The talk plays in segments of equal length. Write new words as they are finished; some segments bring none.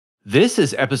This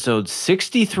is episode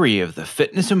 63 of the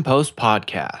Fitness in Post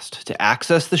podcast. To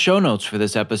access the show notes for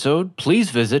this episode, please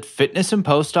visit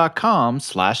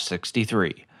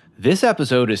fitnessinpost.com/63. This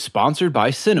episode is sponsored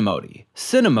by Cinemody.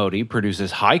 Cinemody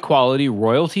produces high-quality,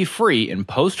 royalty-free, and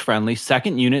post-friendly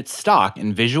second-unit stock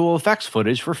and visual effects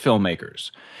footage for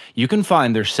filmmakers. You can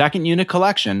find their second-unit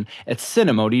collection at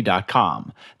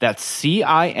cinemody.com. That's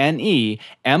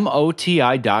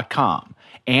CINEMOTI.com.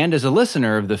 And as a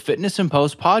listener of the Fitness in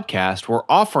Post podcast, we're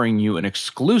offering you an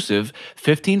exclusive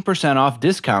 15% off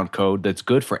discount code that's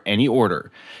good for any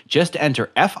order. Just enter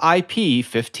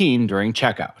FIP15 during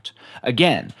checkout.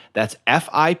 Again, that's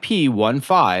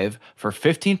FIP15 for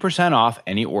 15% off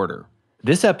any order.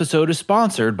 This episode is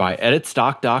sponsored by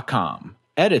EditStock.com.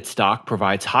 EditStock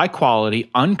provides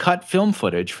high-quality, uncut film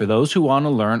footage for those who want to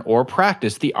learn or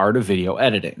practice the art of video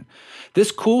editing.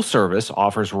 This cool service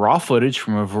offers raw footage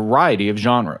from a variety of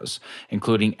genres,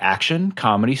 including action,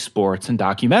 comedy, sports, and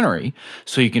documentary,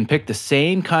 so you can pick the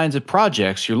same kinds of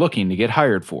projects you're looking to get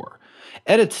hired for.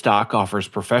 EditStock offers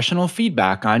professional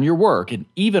feedback on your work and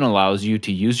even allows you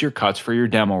to use your cuts for your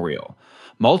demo reel.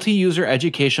 Multi-user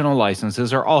educational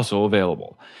licenses are also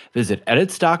available. Visit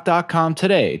editstock.com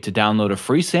today to download a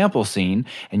free sample scene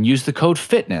and use the code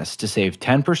FITNESS to save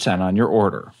 10% on your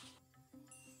order.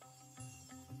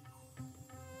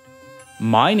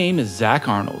 My name is Zach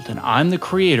Arnold, and I'm the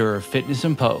creator of Fitness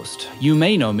in Post. You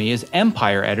may know me as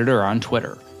Empire Editor on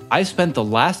Twitter. I spent the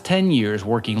last 10 years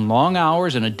working long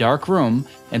hours in a dark room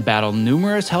and battled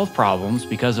numerous health problems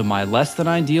because of my less than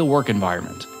ideal work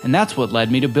environment, and that's what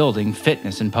led me to building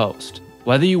Fitness in Post.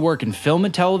 Whether you work in film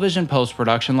and television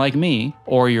post-production like me,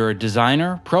 or you're a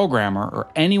designer, programmer, or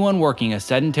anyone working a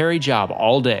sedentary job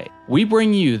all day, we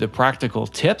bring you the practical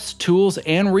tips, tools,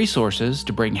 and resources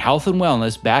to bring health and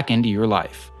wellness back into your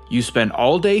life. You spend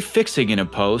all day fixing in a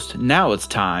post, now it's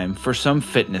time for some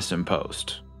Fitness in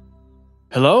Post.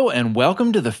 Hello and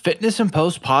welcome to the Fitness in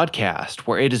Post podcast,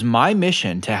 where it is my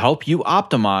mission to help you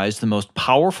optimize the most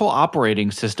powerful operating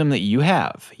system that you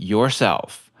have,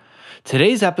 yourself.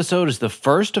 Today's episode is the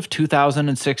first of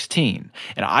 2016,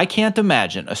 and I can't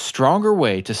imagine a stronger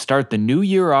way to start the new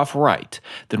year off right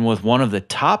than with one of the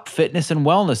top fitness and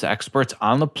wellness experts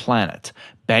on the planet,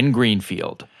 Ben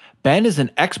Greenfield. Ben is an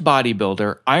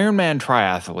ex-bodybuilder, Ironman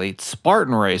triathlete,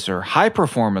 Spartan racer,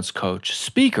 high-performance coach,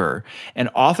 speaker, and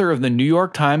author of the New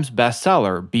York Times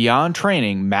Bestseller, Beyond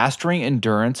Training, Mastering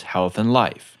Endurance, Health, and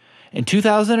Life. In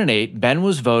 2008, Ben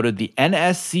was voted the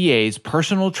NSCA's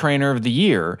Personal Trainer of the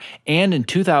Year, and in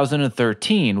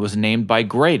 2013 was named by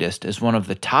Greatest as one of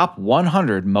the top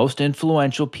 100 most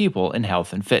influential people in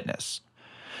health and fitness.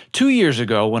 2 years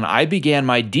ago, when I began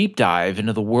my deep dive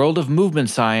into the world of movement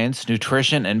science,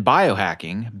 nutrition, and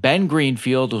biohacking, Ben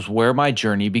Greenfield was where my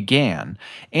journey began,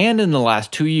 and in the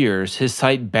last 2 years, his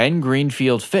site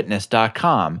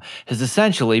bengreenfieldfitness.com has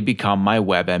essentially become my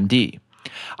WebMD.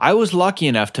 I was lucky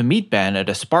enough to meet Ben at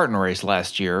a Spartan race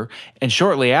last year, and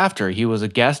shortly after, he was a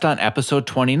guest on episode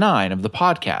 29 of the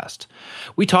podcast.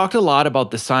 We talked a lot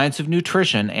about the science of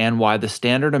nutrition and why the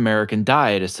standard American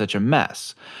diet is such a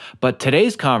mess. But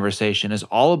today's conversation is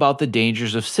all about the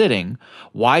dangers of sitting,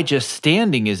 why just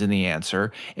standing isn't the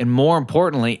answer, and more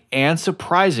importantly and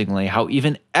surprisingly, how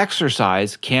even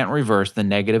exercise can't reverse the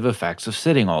negative effects of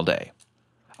sitting all day.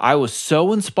 I was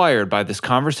so inspired by this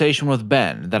conversation with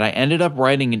Ben that I ended up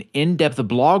writing an in-depth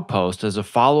blog post as a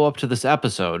follow-up to this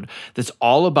episode that's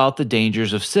all about the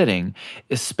dangers of sitting,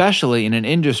 especially in an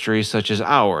industry such as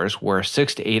ours, where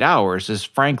 6 to 8 hours is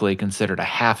frankly considered a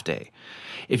half day.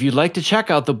 If you'd like to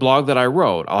check out the blog that I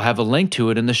wrote, I'll have a link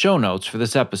to it in the show notes for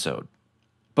this episode.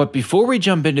 But before we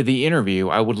jump into the interview,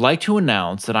 I would like to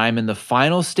announce that I'm in the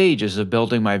final stages of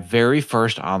building my very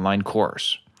first online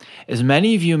course. As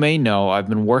many of you may know, I've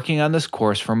been working on this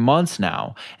course for months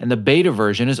now, and the beta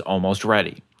version is almost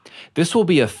ready. This will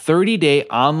be a 30-day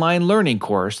online learning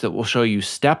course that will show you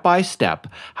step-by-step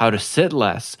how to sit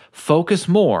less, focus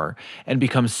more, and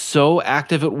become so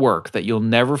active at work that you'll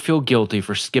never feel guilty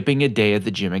for skipping a day at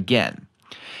the gym again.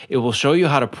 It will show you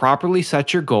how to properly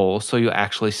set your goals so you'll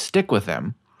actually stick with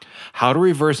them, how to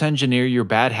reverse engineer your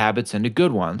bad habits into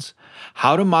good ones,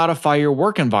 how to modify your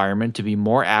work environment to be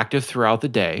more active throughout the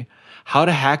day, how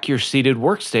to hack your seated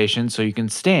workstation so you can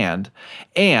stand,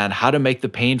 and how to make the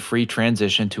pain-free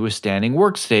transition to a standing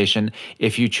workstation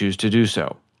if you choose to do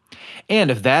so. And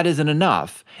if that isn't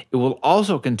enough, it will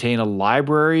also contain a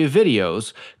library of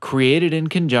videos created in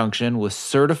conjunction with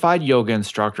certified yoga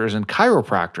instructors and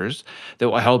chiropractors that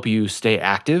will help you stay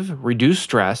active, reduce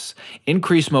stress,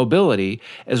 increase mobility,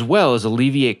 as well as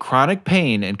alleviate chronic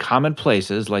pain in common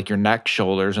places like your neck,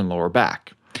 shoulders, and lower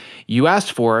back. You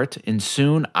asked for it, and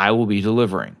soon I will be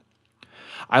delivering.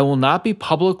 I will not be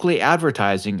publicly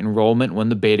advertising enrollment when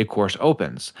the beta course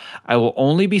opens. I will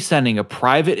only be sending a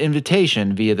private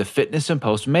invitation via the Fitness and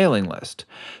Post mailing list.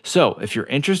 So, if you're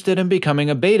interested in becoming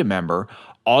a beta member,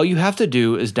 all you have to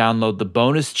do is download the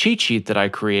bonus cheat sheet that I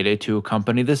created to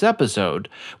accompany this episode,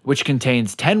 which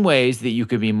contains 10 ways that you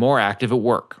can be more active at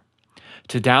work.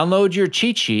 To download your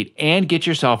cheat sheet and get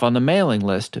yourself on the mailing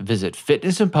list, visit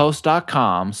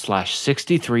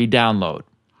fitnessandpost.com/63download.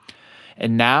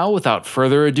 And now, without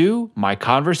further ado, my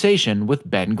conversation with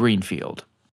Ben Greenfield.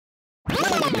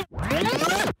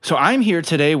 So I'm here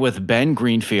today with Ben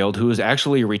Greenfield, who is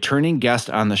actually a returning guest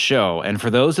on the show. And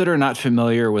for those that are not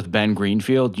familiar with Ben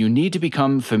Greenfield, you need to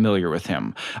become familiar with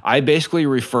him. I basically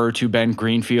refer to Ben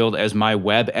Greenfield as my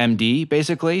WebMD,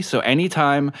 basically. So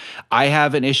anytime I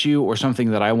have an issue or something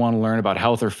that I want to learn about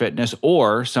health or fitness,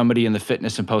 or somebody in the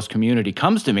Fitness and Post community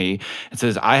comes to me and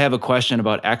says, I have a question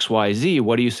about XYZ,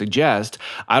 what do you suggest?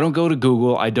 I don't go to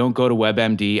Google, I don't go to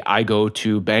WebMD, I go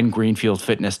to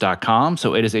bengreenfieldfitness.com.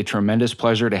 So it is a tremendous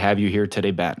pleasure to have you here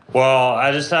today, Ben. Well,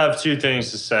 I just have two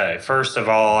things to say. First of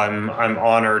all, I'm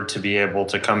honored to be able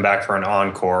to come back for an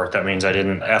encore. That means I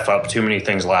didn't F up too many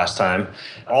things last time.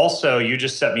 Also, you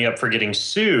just set me up for getting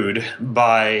sued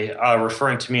by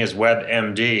referring to me as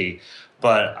WebMD,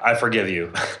 but I forgive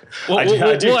you. We'll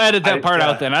edit that part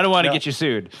out then. I don't want to get you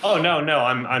sued. Oh, no,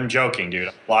 I'm joking, dude.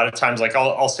 A lot of times, like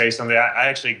I'll say something. I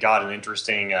actually got an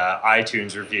interesting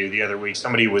iTunes review the other week.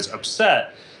 Somebody was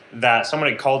upset that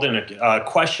somebody called in a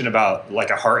question about like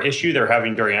a heart issue they're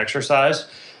having during exercise.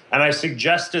 And I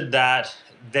suggested that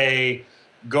they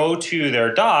go to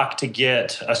their doc to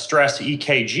get a stress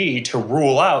EKG to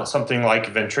rule out something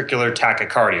like ventricular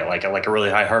tachycardia, like a really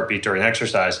high heartbeat during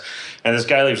exercise. And this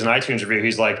guy leaves an iTunes review.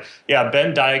 He's like, yeah,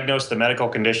 Ben diagnosed the medical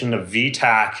condition of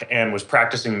VTAC and was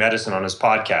practicing medicine on his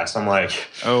podcast. I'm like,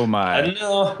 oh my.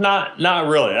 No, not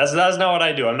really. That's not what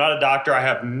I do. I'm not a doctor. I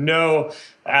have no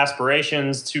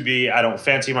aspirations to be. I don't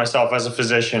fancy myself as a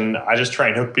physician. I just try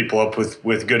and hook people up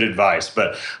with good advice.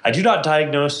 But I do not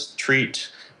diagnose, treat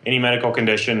any medical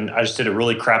condition. I just did a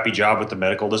really crappy job with the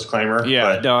medical disclaimer.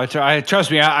 Yeah, no,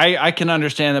 trust me, I can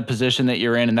understand the position that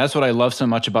you're in, and that's what I love so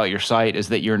much about your site is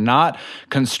that you're not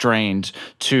constrained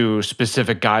to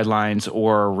specific guidelines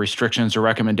or restrictions or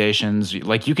recommendations.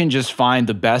 Like you can just find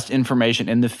the best information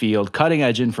in the field, cutting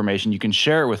edge information. You can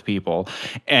share it with people,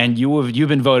 and you've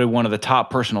been voted one of the top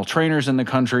personal trainers in the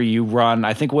country. You run,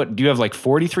 I think, do you have like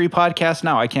 43 podcasts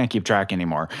now? I can't keep track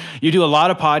anymore. You do a lot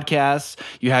of podcasts.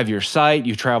 You have your site.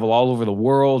 You travel all over the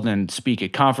world and speak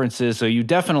at conferences. So you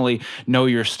definitely know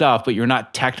your stuff, but you're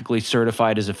not technically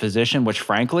certified as a physician, which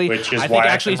frankly, I think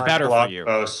actually is better for you.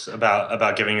 Posts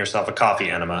about giving yourself a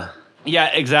coffee enema.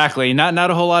 Yeah, exactly. Not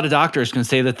a whole lot of doctors can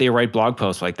say that they write blog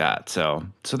posts like that. So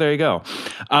there you go.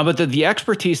 But the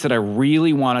expertise that I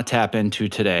really want to tap into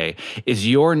today is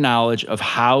your knowledge of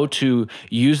how to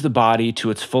use the body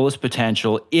to its fullest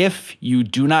potential if you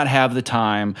do not have the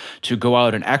time to go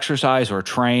out and exercise or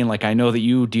train. Like I know that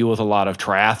you deal with a lot of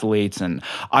triathletes and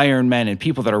Ironmen and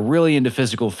people that are really into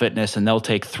physical fitness, and they'll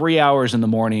take 3 hours in the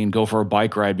morning and go for a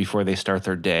bike ride before they start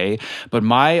their day. But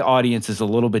my audience is a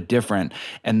little bit different,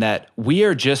 and that we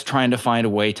are just trying to find a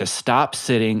way to stop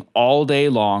sitting all day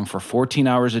long for 14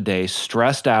 hours a day,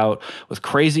 stressed out with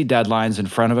crazy deadlines in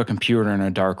front of a computer in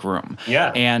a dark room.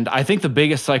 Yeah. And I think the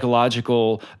biggest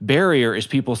psychological barrier is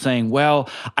people saying, well,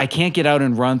 I can't get out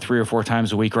and run 3 or 4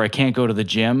 times a week, or I can't go to the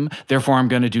gym, therefore I'm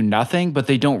going to do nothing. But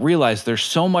they don't realize there's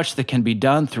so much that can be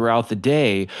done throughout the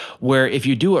day where if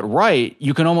you do it right,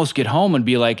 you can almost get home and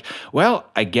be like, well,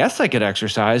 I guess I could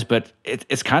exercise, but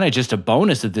it's kind of just a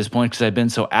bonus at this point because I've been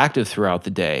so active throughout the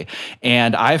day.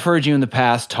 And I've heard you in the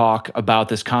past talk about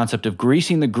this concept of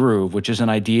greasing the groove, which is an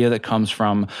idea that comes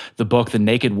from the book The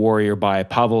Naked Warrior by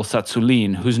Pavel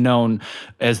Tsatsouline, who's known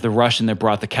as the Russian that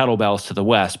brought the kettlebells to the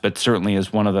West, but certainly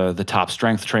is one of the top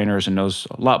strength trainers and knows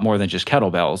a lot more than just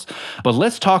kettlebells. But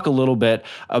let's talk a little bit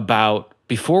about,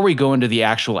 before we go into the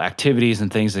actual activities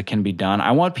and things that can be done,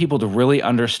 I want people to really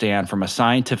understand from a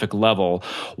scientific level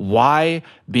why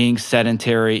being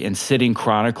sedentary and sitting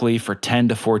chronically for 10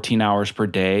 to 14 hours per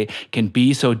day can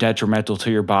be so detrimental to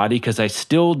your body, because I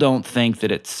still don't think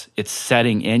that it's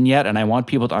setting in yet, and I want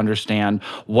people to understand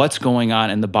what's going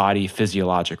on in the body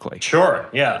physiologically. Sure,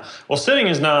 yeah. Well, sitting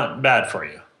is not bad for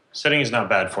you. Sitting is not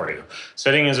bad for you.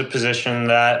 Sitting is a position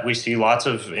that we see lots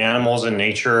of animals in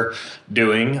nature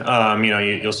doing.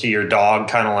 You'll see your dog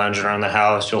kind of lounging around the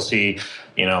house. You'll see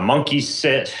monkeys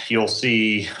sit. You'll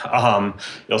see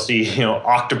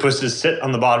octopuses sit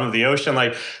on the bottom of the ocean.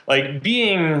 Like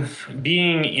being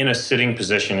in a sitting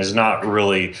position is not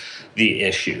really the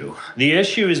issue. The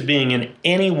issue is being in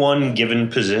any one given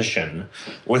position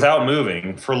without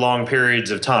moving for long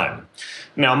periods of time.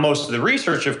 Now, most of the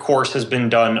research, of course, has been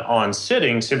done on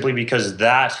sitting simply because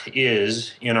that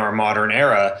is, in our modern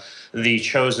era, the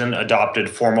chosen adopted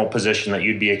formal position that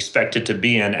you'd be expected to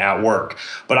be in at work.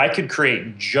 But I could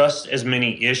create just as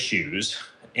many issues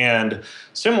and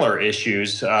similar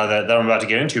issues that I'm about to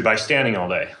get into by standing all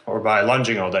day or by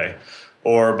lunging all day.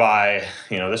 Or by,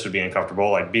 this would be uncomfortable,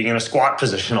 like being in a squat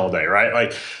position all day,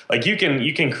 right? Like you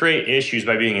can create issues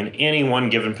by being in any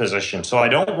one given position. So I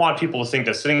don't want people to think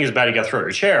that sitting is bad, you got to throw out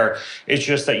your chair. It's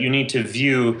just that you need to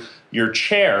view your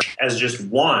chair as just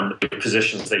one of the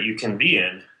positions that you can be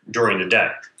in during the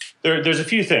day. There's a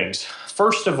few things.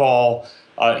 First of all,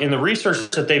 in the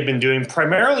research that they've been doing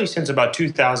primarily since about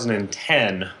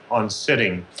 2010 on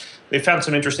sitting, they found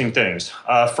some interesting things.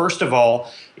 First of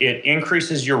all, it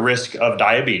increases your risk of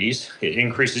diabetes. It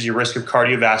increases your risk of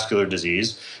cardiovascular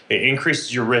disease. It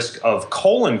increases your risk of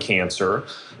colon cancer.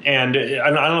 And I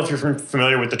don't know if you're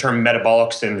familiar with the term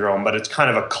metabolic syndrome, but it's kind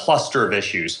of a cluster of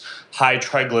issues. High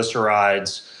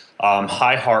triglycerides,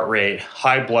 high heart rate,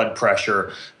 high blood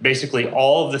pressure, basically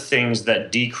all of the things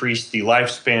that decrease the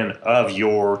lifespan of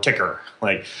your ticker.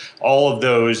 Like all of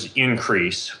those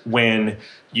increase when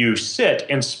you sit,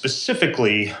 and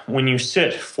specifically when you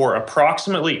sit for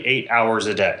approximately 8 hours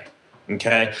a day.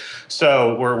 Okay,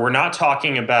 so we're not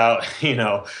talking about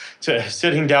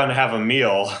sitting down to have a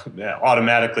meal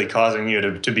automatically causing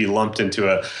you to be lumped into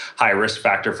a high risk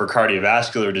factor for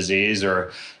cardiovascular disease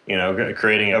or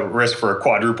creating a risk for a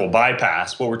quadruple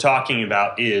bypass. What we're talking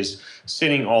about is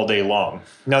sitting all day long.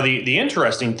 Now, the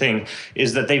interesting thing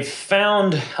is that they've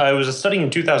found, it was a study in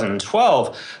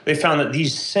 2012, they found that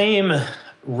these same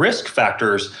risk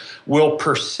factors will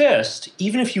persist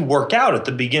even if you work out at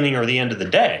the beginning or the end of the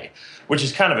day, which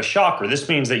is kind of a shocker. This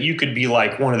means that you could be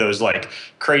like one of those like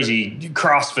crazy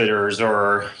CrossFitters,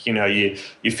 or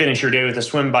you finish your day with a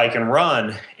swim, bike, and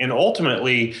run, and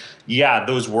ultimately,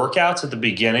 those workouts at the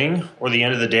beginning or the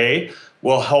end of the day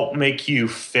will help make you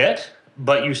fit,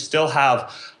 but you still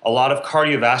have a lot of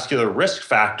cardiovascular risk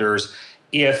factors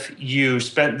if you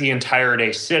spent the entire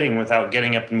day sitting without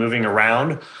getting up and moving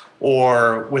around,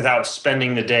 or without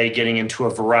spending the day getting into a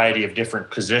variety of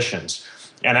different positions.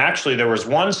 And actually, there was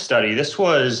one study, this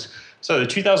was the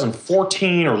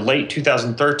 2014 or late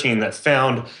 2013, that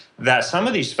found that some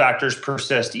of these factors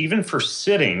persist even for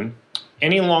sitting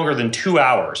any longer than 2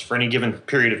 hours for any given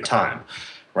period of time,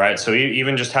 right? So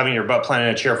even just having your butt planted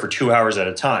in a chair for 2 hours at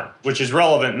a time, which is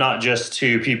relevant not just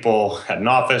to people at an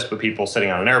office, but people sitting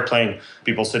on an airplane,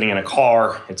 people sitting in a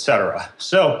car, etc.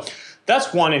 So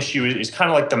that's one issue, is kind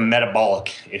of like the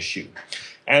metabolic issue.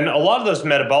 And a lot of those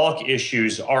metabolic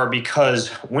issues are because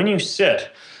when you sit,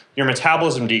 your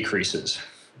metabolism decreases,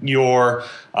 your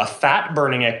fat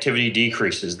burning activity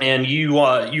decreases, and you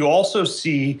also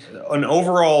see an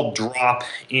overall drop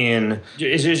in,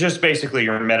 it's just basically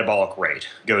your metabolic rate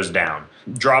goes down,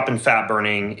 drop in fat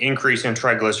burning, increase in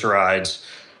triglycerides.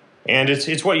 And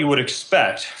it's what you would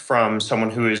expect from someone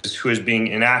who is being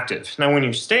inactive. Now, when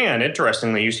you stand,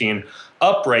 interestingly, you see an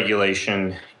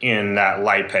upregulation in that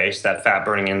lipase, that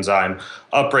fat-burning enzyme,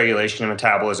 upregulation in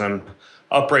metabolism,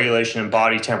 upregulation in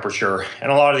body temperature,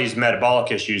 and a lot of these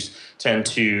metabolic issues tend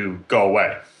to go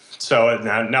away. So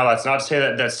now that's not to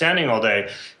say that standing all day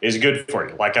is good for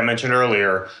you. Like I mentioned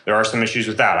earlier, there are some issues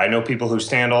with that. I know people who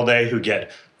stand all day who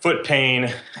get foot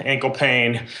pain, ankle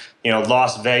pain,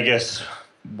 Las Vegas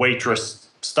waitress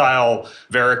style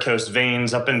varicose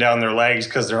veins up and down their legs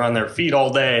because they're on their feet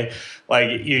all day.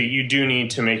 Like you do need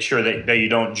to make sure that you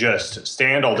don't just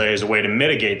stand all day as a way to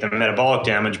mitigate the metabolic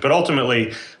damage. But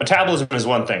ultimately, metabolism is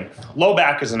one thing. Low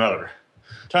back is another.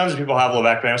 Tons of people have low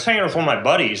back pain. I was hanging with one of my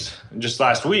buddies just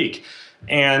last week,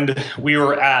 and we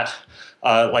were at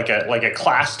like a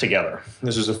class together.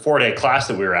 This was a 4-day class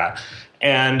that we were at.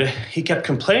 And he kept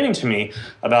complaining to me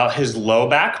about his low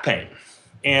back pain.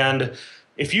 And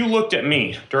if you looked at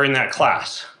me during that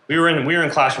class, we were in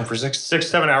classroom for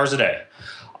 6-7 hours a day.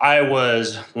 I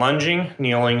was lunging,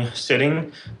 kneeling,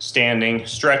 sitting, standing,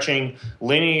 stretching,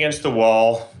 leaning against the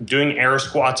wall, doing air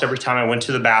squats every time I went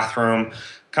to the bathroom,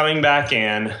 coming back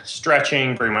in,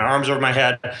 stretching, bringing my arms over my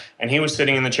head, and he was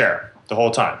sitting in the chair the whole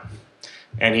time.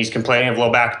 And he's complaining of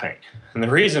low back pain. And the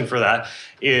reason for that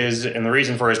is, and the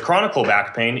reason for his chronic low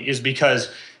back pain is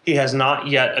because he has not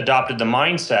yet adopted the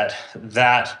mindset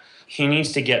that he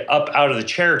needs to get up out of the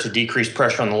chair to decrease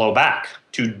pressure on the low back.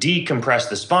 to decompress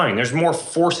the spine. There's more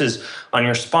forces on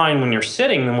your spine when you're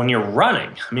sitting than when you're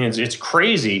running. I mean, it's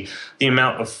crazy the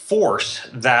amount of force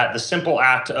that the simple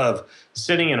act of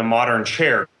sitting in a modern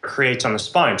chair creates on the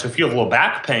spine. So if you have low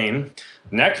back pain,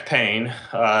 neck pain,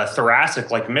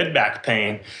 thoracic, like mid-back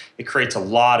pain, it creates a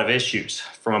lot of issues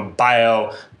from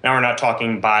a now we're not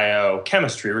talking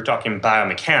biochemistry, we're talking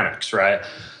biomechanics, right?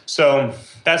 So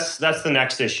that's the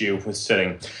next issue with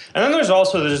sitting. And then there's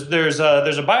also there's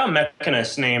a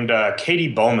biomechanist named Katie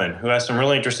Bowman, who has some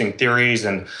really interesting theories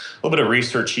and a little bit of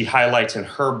research she highlights in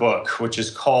her book, which is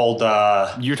called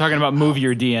You're talking about Move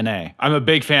Your DNA. I'm a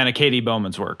big fan of Katie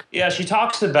Bowman's work. Yeah, she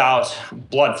talks about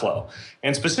blood flow,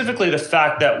 and specifically the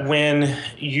fact that when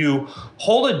you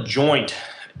hold a joint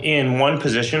in one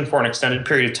position for an extended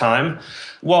period of time,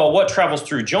 well, what travels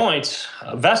through joints?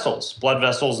 Vessels, blood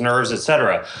vessels, nerves,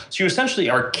 etc. So you essentially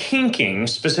are kinking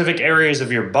specific areas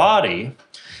of your body,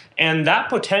 and that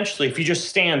potentially, if you just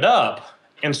stand up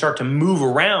and start to move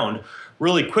around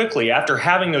really quickly after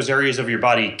having those areas of your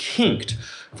body kinked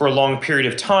for a long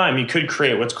period of time, you could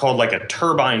create what's called like a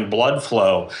turbine blood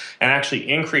flow and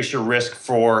actually increase your risk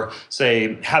for,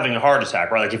 say, having a heart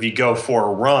attack, right? Like if you go for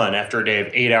a run after a day of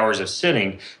 8 hours of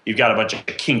sitting, you've got a bunch of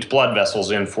kinked blood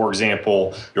vessels in, for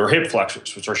example, your hip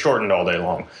flexors, which are shortened all day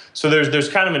long. So there's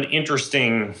kind of an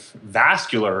interesting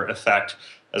vascular effect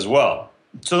as well.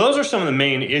 So those are some of the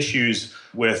main issues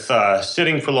with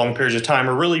sitting for long periods of time,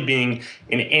 or really being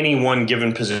in any one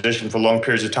given position for long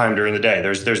periods of time during the day.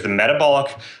 There's the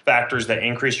metabolic factors that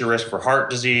increase your risk for heart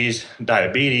disease,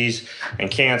 diabetes, and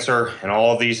cancer, and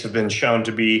all of these have been shown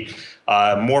to be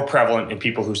more prevalent in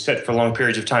people who sit for long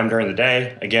periods of time during the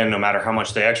day. Again, no matter how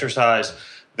much they exercise.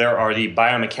 There are the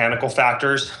biomechanical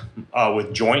factors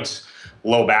with joints,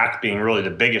 low back being really the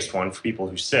biggest one for people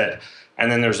who sit. And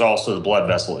then there's also the blood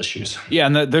vessel issues. Yeah,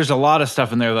 and there's a lot of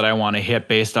stuff in there that I want to hit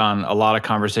based on a lot of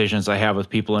conversations I have with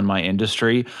people in my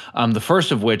industry. The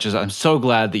first of which is I'm so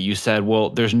glad that you said, well,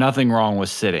 there's nothing wrong with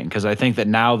sitting, because I think that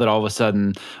now that all of a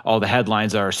sudden all the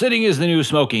headlines are sitting is the new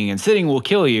smoking and sitting will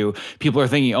kill you, people are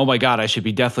thinking, oh my God, I should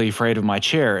be deathly afraid of my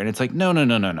chair. And it's like, no.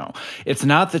 It's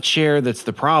not the chair that's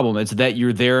the problem. It's that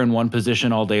you're there in one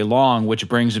position all day long, which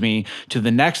brings me to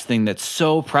the next thing that's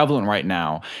so prevalent right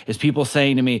now is people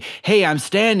saying to me, hey, I'm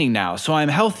standing now, so I'm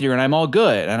healthier and I'm all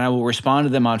good. And I will respond to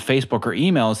them on Facebook or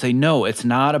email and say, no, it's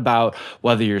not about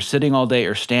whether you're sitting all day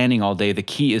or standing all day. The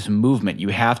key is movement. You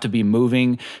have to be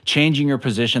moving, changing your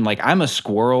position. Like I'm a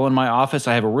squirrel in my office.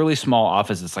 I have a really small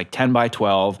office. It's like 10 by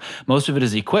 12. Most of it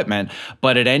is equipment.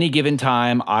 But at any given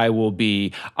time, I will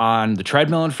be on the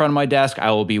treadmill in front of my desk.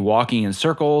 I will be walking in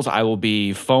circles. I will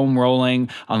be foam rolling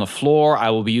on the floor. I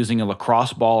will be using a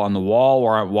lacrosse ball on the wall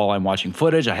while I'm watching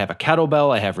footage. I have a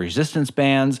kettlebell. I have resistance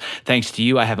bands. Thanks to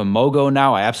you, I have a Mogo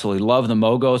now. I absolutely love the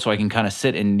Mogo, so I can kind of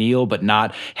sit and kneel, but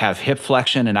not have hip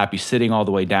flexion and not be sitting all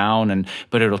the way down.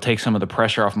 But it'll take some of the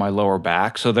pressure off my lower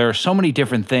back. So there are so many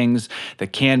different things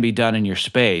that can be done in your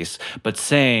space. But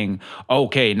saying,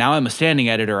 okay, now I'm a standing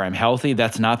editor, I'm healthy,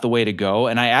 that's not the way to go.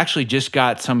 And I actually just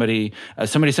got somebody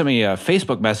sent me a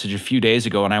Facebook message a few days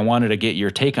ago, and I wanted to get your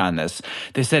take on this.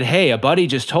 They said, hey, a buddy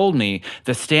just told me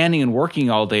that standing and working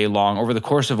all day long over the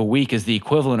course of a week is the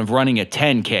equivalent of running a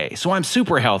 10K. So I'm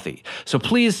super healthy. So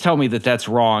please tell me that that's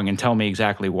wrong and tell me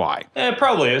exactly why. It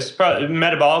probably is.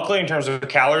 Metabolically, in terms of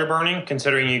calorie burning,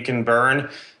 considering you can burn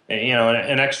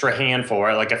an extra handful,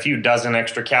 right? Like a few dozen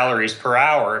extra calories per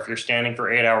hour. If you're standing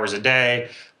for 8 hours a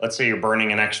day, let's say you're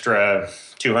burning an extra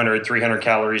 200, 300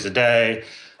 calories a day,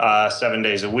 7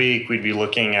 days a week, we'd be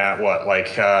looking at what, like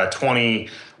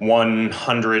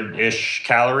 2,100-ish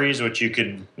calories, which you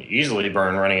could easily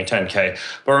burn running a 10K.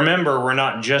 But remember, we're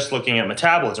not just looking at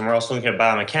metabolism, we're also looking at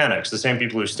biomechanics. The same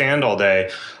people who stand all day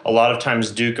a lot of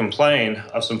times do complain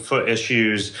of some foot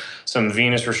issues, some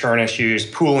venous return issues,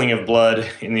 pooling of blood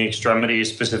in the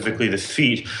extremities, specifically the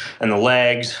feet and the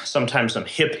legs, sometimes some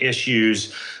hip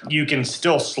issues. You can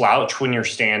still slouch when you're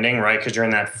standing, right? Because you're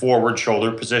in that forward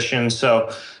shoulder position. So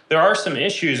there are some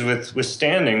issues with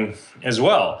standing as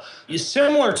well.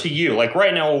 Similar to you, like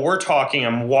right now while we're talking,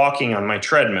 I'm walking on my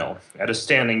treadmill at a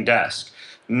standing desk.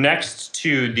 Next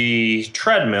to the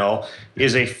treadmill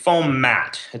is a foam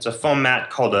mat. It's a foam mat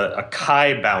called a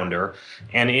Kai bounder,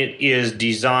 and it is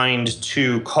designed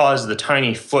to cause the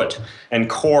tiny foot and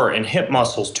core and hip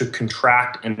muscles to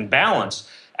contract and balance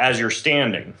as you're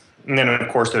standing. And then, of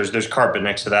course, there's carpet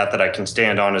next to that I can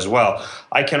stand on as well.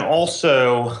 I can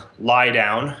also lie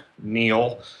down,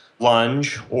 kneel,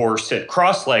 lunge, or sit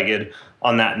cross-legged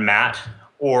on that mat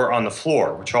or on the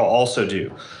floor, which I'll also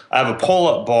do. I have a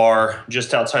pull-up bar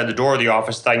just outside the door of the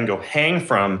office that I can go hang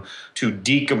from to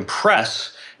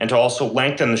decompress and to also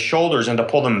lengthen the shoulders and to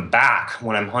pull them back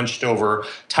when I'm hunched over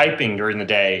typing during the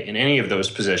day in any of those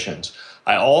positions.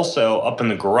 I also, up in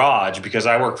the garage, because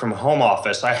I work from a home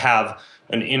office, I have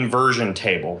an inversion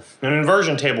table. An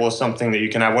inversion table is something that you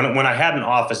can have. When I had an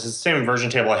office, it's the same inversion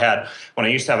table I had when I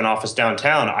used to have an office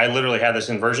downtown. I literally had this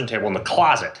inversion table in the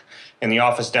closet in the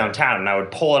office downtown, and I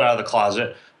would pull it out of the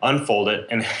closet, unfold it,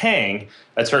 and hang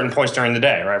at certain points during the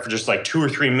day, right, for just like 2 or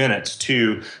 3 minutes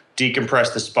to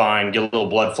decompress the spine, get a little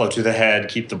blood flow to the head,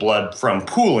 keep the blood from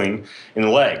pooling in the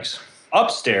legs.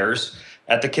 Upstairs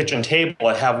at the kitchen table,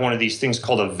 I have one of these things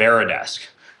called a Veridesk.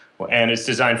 And it's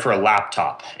designed for a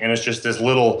laptop. And it's just this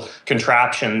little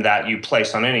contraption that you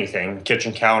place on anything,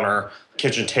 kitchen counter,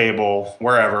 kitchen table,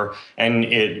 wherever. And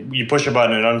you push a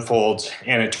button, it unfolds,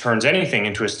 and it turns anything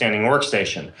into a standing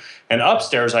workstation. And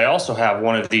upstairs, I also have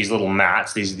one of these little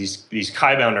mats, these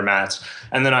Kai-bounder mats.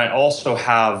 And then I also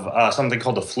have something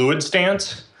called a fluid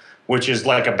stance, which is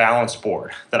like a balance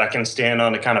board that I can stand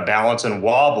on to kind of balance and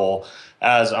wobble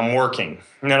as I'm working.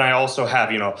 And then I also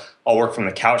have, I'll work from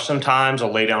the couch sometimes.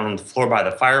 I'll lay down on the floor by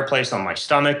the fireplace on my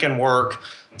stomach and work.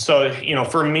 So,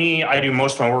 for me, I do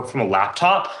most of my work from a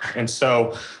laptop. And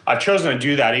so I've chosen to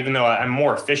do that, even though I'm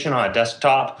more efficient on a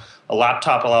desktop. A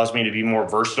laptop allows me to be more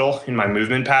versatile in my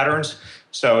movement patterns.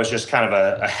 So it's just kind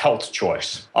of a health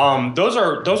choice. Those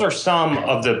are some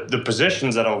of the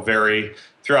positions that will vary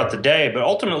throughout the day. But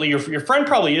ultimately, your friend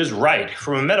probably is right.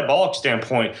 From a metabolic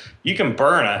standpoint, you can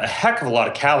burn a heck of a lot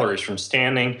of calories from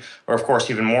standing, or of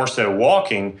course, even more so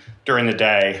walking during the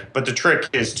day. But the trick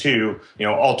is to,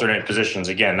 alternate positions,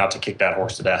 again, not to kick that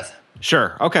horse to death.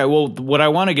 Sure. Okay. Well, what I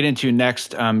want to get into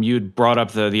next, you'd brought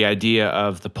up the idea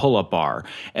of the pull-up bar,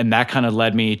 and that kind of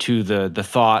led me to the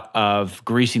thought of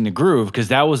greasing the groove, because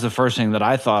that was the first thing that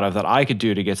I thought of that I could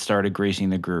do to get started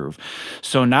greasing the groove.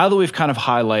 So now that we've kind of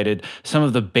highlighted some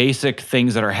of the basic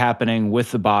things that are happening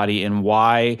with the body and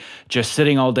why just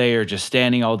sitting all day or just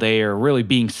standing all day or really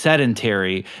being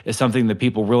sedentary is something that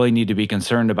people really need to be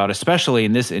concerned about, especially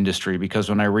in this industry, because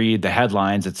when I read the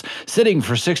headlines, it's sitting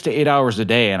for 6 to 8 hours a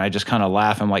day, and I just kind of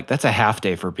laugh. I'm like, that's a half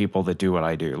day for people that do what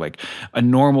I do. Like a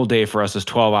normal day for us is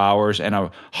 12 hours and a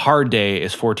hard day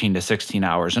is 14 to 16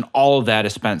 hours. And all of that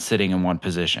is spent sitting in one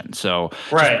position. So,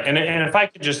 right. And if I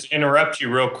could just interrupt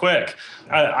you real quick,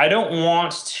 I don't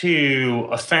want to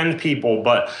offend people,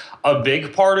 but a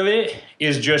big part of it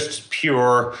is just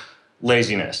pure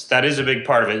laziness. That is a big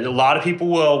part of it. A lot of people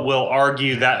will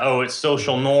argue that, it's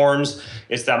social norms.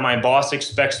 It's that my boss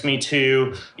expects me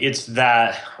to. It's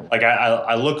that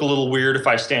I look a little weird if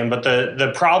I stand. But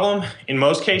the problem in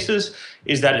most cases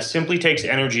is that it simply takes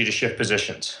energy to shift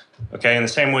positions. Okay, in the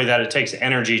same way that it takes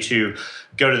energy to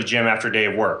go to the gym after a day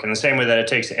of work, in the same way that it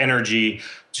takes energy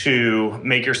to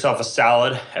make yourself a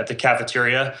salad at the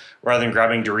cafeteria rather than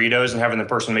grabbing Doritos and having the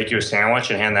person make you a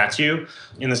sandwich and hand that to you,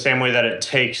 in the same way that it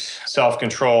takes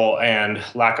self-control and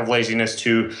lack of laziness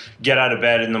to get out of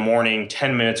bed in the morning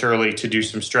 10 minutes early to do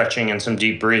some stretching and some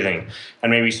deep breathing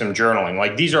and maybe some journaling.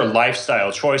 Like, these are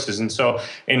lifestyle choices. And so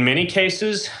in many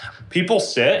cases, people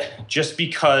sit just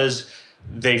because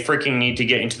they freaking need to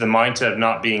get into the mindset of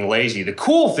not being lazy. The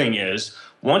cool thing is,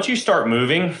 once you start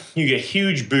moving, you get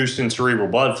huge boosts in cerebral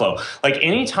blood flow. Like,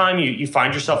 anytime you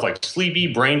find yourself like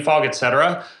sleepy, brain fog,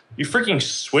 etc., you freaking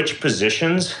switch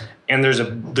positions, and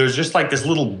there's just like this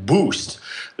little boost,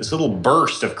 this little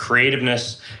burst of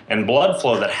creativeness and blood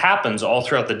flow that happens all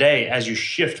throughout the day as you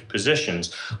shift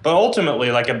positions. But ultimately,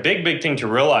 like, a big thing to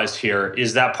realize here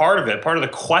is that part of the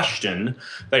question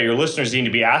that your listeners need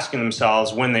to be asking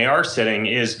themselves when they are sitting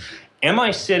is, am I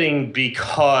sitting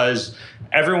because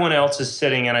everyone else is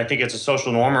sitting and I think it's a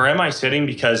social norm, or am I sitting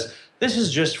because this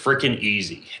is just freaking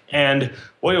easy? And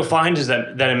what you'll find is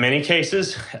that in many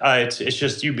cases, it's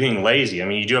just you being lazy. I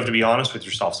mean, you do have to be honest with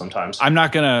yourself sometimes. I'm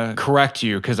not going to correct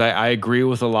you because I agree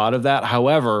with a lot of that.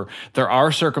 However, there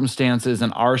are circumstances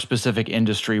in our specific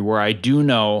industry where I do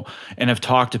know and have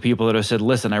talked to people that have said,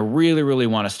 listen, I really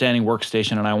want a standing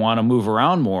workstation and I want to move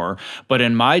around more. But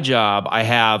in my job, I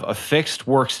have a fixed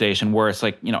workstation where it's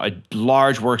like, a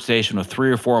large workstation with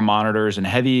 3 or 4 monitors and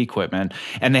heavy equipment.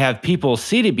 And they have people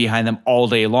seated behind them all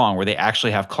day long, where they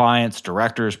actually have clients,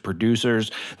 directors, producers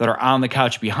that are on the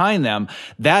couch behind them.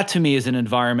 That to me is an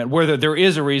environment where there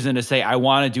is a reason to say, I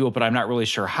want to do it, but I'm not really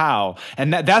sure how.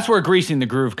 And that's where greasing the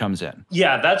groove comes in.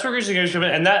 Yeah, that's where greasing the groove comes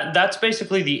in. And that's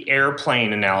basically the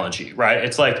airplane analogy, right?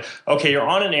 It's like, okay, you're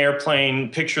on an airplane.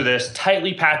 Picture this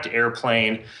tightly packed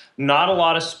airplane, not a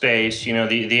lot of space,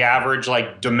 the average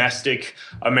like domestic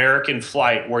American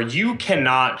flight where you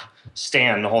cannot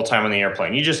stand the whole time on the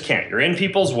airplane. You just can't. You're in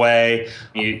people's way.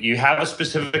 You have a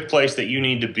specific place that you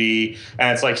need to be.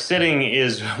 And it's like sitting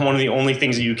is one of the only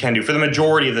things that you can do for the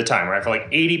majority of the time, right? For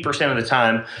like 80% of the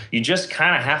time, you just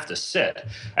kind of have to sit.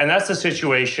 And that's the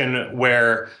situation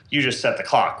where you just set the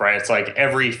clock, right? It's like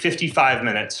every 55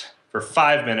 minutes for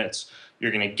 5 minutes,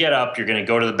 you're going to get up, you're going to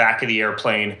go to the back of the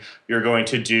airplane, you're going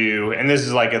to do, and this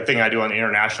is like a thing I do on the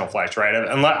international flights, right?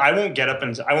 I won't get up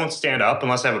and I won't stand up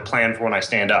unless I have a plan for when I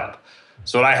stand up.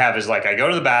 So what I have is like I go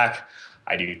to the back,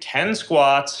 I do 10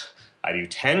 squats, I do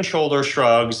 10 shoulder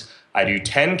shrugs, I do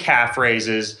 10 calf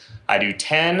raises, I do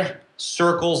 10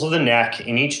 circles of the neck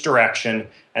in each direction,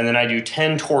 and then I do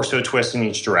 10 torso twists in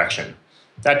each direction.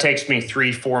 That takes me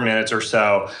 3-4 minutes or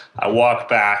so. I walk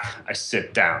back, I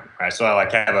sit down, right? So I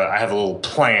have a little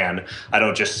plan. I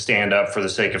don't just stand up for the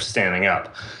sake of standing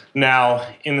up. Now,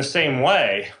 in the same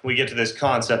way, we get to this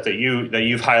concept that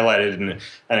you've highlighted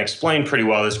and explained pretty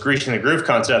well, this greasing the groove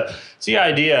concept. It's the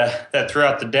idea that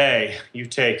throughout the day, you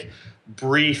take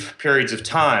brief periods of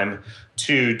time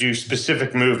to do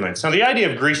specific movements. Now, the idea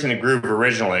of greasing the groove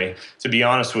originally, to be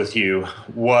honest with you,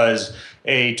 was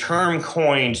a term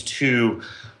coined to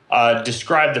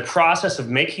describe the process of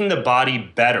making the body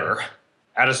better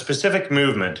at a specific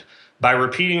movement by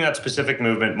repeating that specific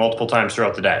movement multiple times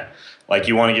throughout the day. Like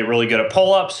you want to get really good at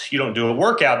pull-ups, you don't do a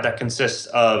workout that consists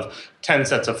of 10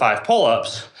 sets of 5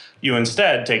 pull-ups. You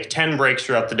instead take 10 breaks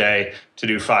throughout the day to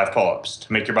do 5 pull-ups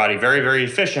to make your body very, very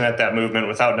efficient at that movement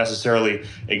without necessarily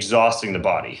exhausting the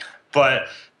body. But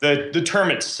the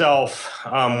term itself,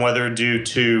 whether due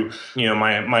to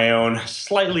my own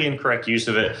slightly incorrect use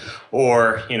of it,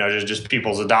 or just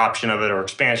people's adoption of it or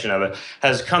expansion of it,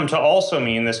 has come to also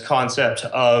mean this concept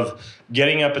of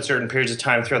getting up at certain periods of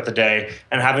time throughout the day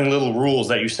and having little rules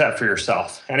that you set for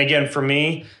yourself. And again, for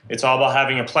me, it's all about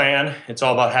having a plan. It's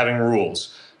all about having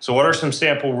rules. So what are some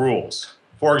sample rules?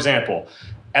 For example,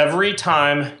 every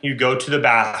time you go to the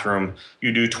bathroom,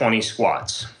 you do 20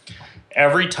 squats.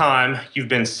 Every time you've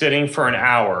been sitting for an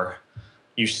hour,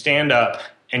 you stand up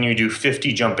and you do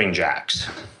 50 jumping jacks.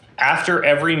 After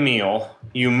every meal,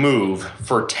 you move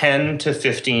for 10 to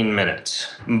 15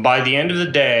 minutes. By the end of the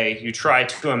day, you try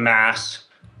to amass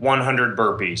 100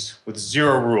 burpees with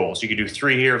 0 rules. You could do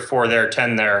 3 here, 4 there,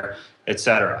 10 there,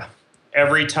 etc.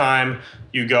 Every time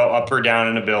you go up or down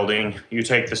in a building, you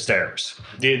take the stairs.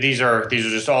 These are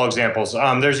just all examples.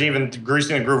 There's even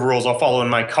greasing the groove rules I'll follow in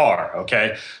my car,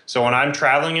 okay? So when I'm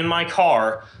traveling in my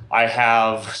car, I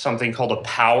have something called a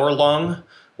power lung,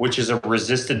 which is a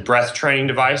resisted breath training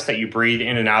device that you breathe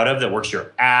in and out of that works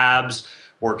your abs,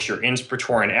 works your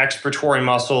inspiratory and expiratory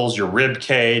muscles, your rib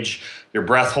cage, your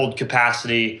breath hold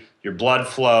capacity, your blood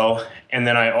flow. And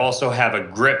then I also have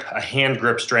a hand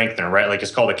grip strengthener, right? Like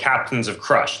it's called a Captains of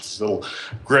Crush. It's a little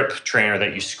grip trainer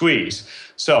that you squeeze.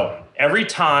 So every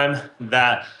time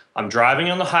that I'm driving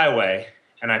on the highway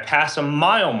and I pass a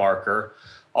mile marker,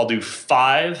 I'll do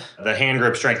 5, the hand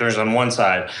grip strengtheners on one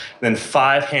side, then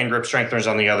 5 hand grip strengtheners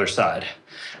on the other side.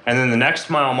 And then the next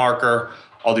mile marker,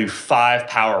 I'll do 5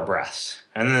 power breaths.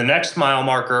 And then the next mile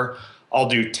marker, I'll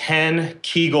do 10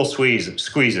 Kegel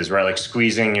squeezes, right? Like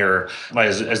squeezing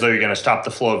as though you're going to stop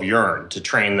the flow of urine to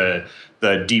train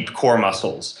the deep core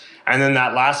muscles. And then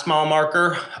that last mile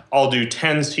marker, I'll do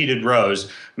 10 seated rows,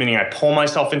 meaning I pull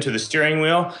myself into the steering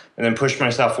wheel and then push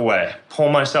myself away. Pull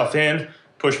myself in,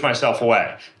 push myself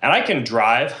away. And I can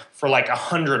drive for like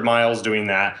 100 miles doing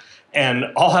that. And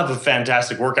I'll have a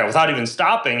fantastic workout without even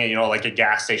stopping at, like a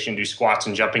gas station, do squats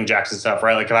and jumping jacks and stuff,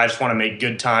 right? Like if I just want to make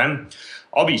good time,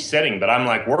 I'll be sitting, but I'm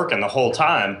like working the whole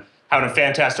time, having a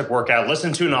fantastic workout,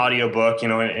 listen to an audiobook,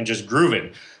 and just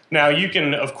grooving. Now, you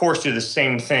can, of course, do the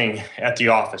same thing at the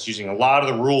office using a lot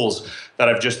of the rules that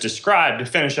I've just described to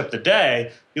finish up the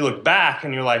day. You look back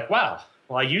and you're like, wow,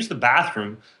 well, I used the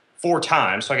bathroom 4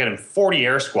 times, so I got in 40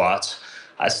 air squats.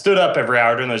 I stood up every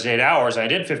hour during those 8 hours. I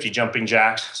did 50 jumping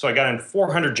jacks, so I got in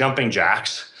 400 jumping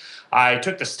jacks. I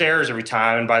took the stairs every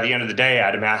time, and by the end of the day,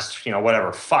 I'd amassed,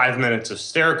 5 minutes of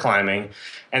stair climbing.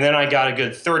 And then I got a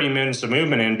good 30 minutes of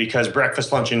movement in because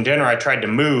breakfast, lunch, and dinner, I tried to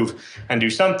move and do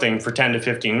something for 10 to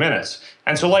 15 minutes.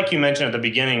 And so like you mentioned at the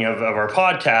beginning of our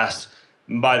podcast,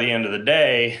 by the end of the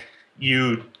day,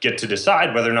 you get to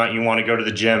decide whether or not you want to go to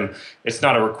the gym. It's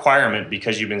not a requirement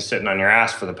because you've been sitting on your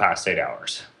ass for the past 8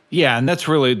 hours. Yeah, and that's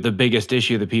really the biggest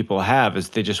issue that people have is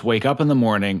they just wake up in the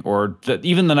morning or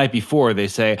even the night before. They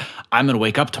say, I'm going to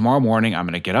wake up tomorrow morning. I'm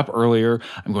going to get up earlier.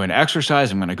 I'm going to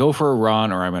exercise. I'm going to go for a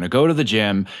run or I'm going to go to the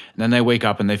gym. And then they wake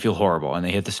up and they feel horrible and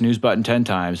they hit the snooze button 10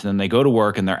 times. And then they go to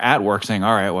work and they're at work saying,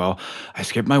 all right, well, I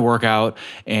skipped my workout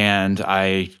and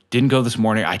I didn't go this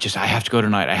morning. I have to go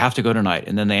tonight. I have to go tonight.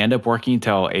 And then they end up working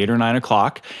until 8 or 9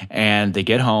 o'clock, and they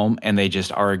get home and they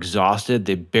just are exhausted.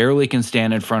 They barely can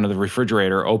stand in front of the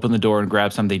refrigerator, open the door and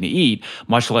grab something to eat,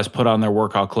 much less put on their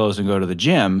workout clothes and go to the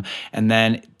gym. And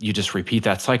then you just repeat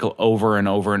that cycle over and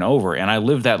over and over. And I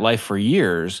lived that life for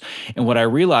years. And what I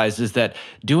realized is that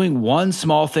doing one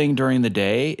small thing during the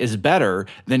day is better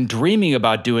than dreaming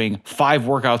about doing 5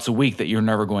 workouts a week that you're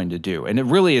never going to do. And it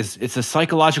really is, it's a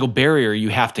psychological barrier you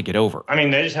have to get over. I mean,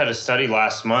 they just had a study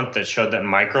last month that showed that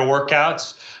micro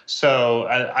workouts, so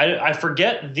I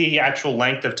forget the actual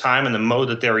length of time and the mode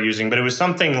that they were using, but it was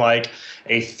something like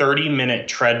a 30-minute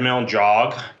treadmill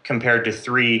jog compared to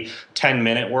 3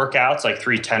 10-minute workouts, like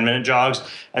 3 10-minute jogs,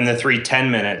 and the 3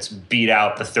 10 minutes beat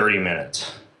out the 30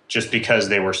 minutes. Just because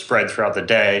they were spread throughout the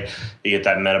day, you get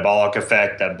that metabolic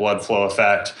effect, that blood flow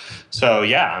effect. So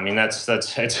yeah, I mean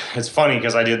it's funny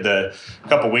because a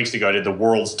couple weeks ago I did the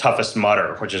world's toughest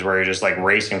mudder, which is where you're just like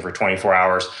racing for 24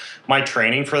 hours. My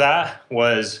training for that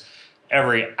was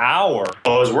every hour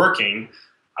while I was working,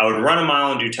 I would run a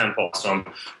mile and do 10 pull-ups. So I'm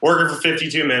working for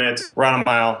 52 minutes, run a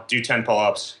mile, do 10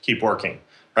 pull-ups, keep working.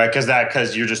 Right,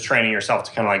 because you're just training yourself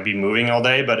to kind of like be moving all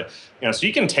day. But so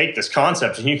you can take this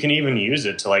concept and you can even use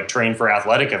it to like train for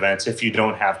athletic events if you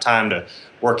don't have time to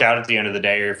work out at the end of the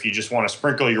day, or if you just want to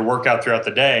sprinkle your workout throughout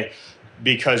the day,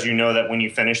 because you know that when you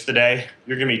finish the day,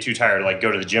 you're gonna be too tired to like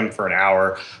go to the gym for an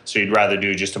hour. So you'd rather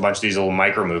do just a bunch of these little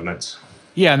micro movements.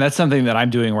 Yeah, and that's something that I'm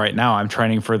doing right now. I'm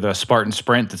training for the Spartan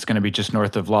sprint that's going to be just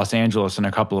north of Los Angeles in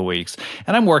a couple of weeks.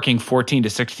 And I'm working 14 to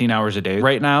 16 hours a day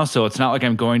right now. So it's not like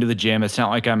I'm going to the gym. It's not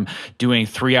like I'm doing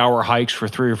 3-hour hikes for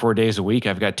 3 or 4 days a week.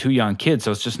 I've got 2 young kids,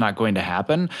 so it's just not going to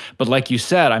happen. But like you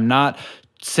said, I'm not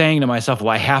saying to myself, well,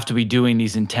 I have to be doing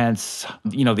these intense,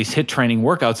 these HIIT training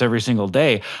workouts every single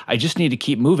day. I just need to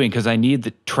keep moving because I need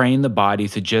to train the body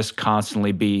to just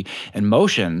constantly be in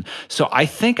motion. So I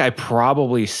think I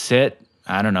probably sit,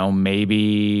 I don't know,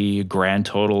 maybe a grand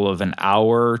total of an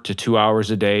hour to 2 hours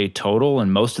a day total.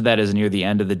 And most of that is near the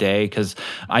end of the day because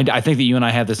I think that you and I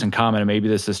have this in common, and maybe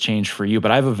this has changed for you, but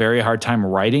I have a very hard time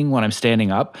writing when I'm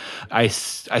standing up. I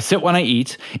sit when I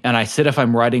eat, and I sit if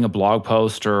I'm writing a blog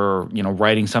post or,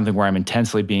 writing something where I'm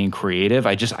intensely being creative.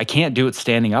 I can't do it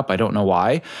standing up. I don't know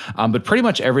why. But pretty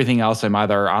much everything else, I'm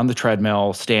either on the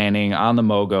treadmill, standing, on the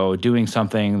Mogo, doing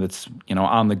something that's,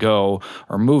 on the go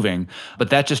or moving.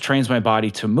 But that just trains my body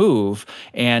to move,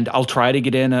 and I'll try to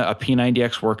get in a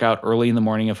P90X workout early in the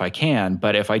morning if I can.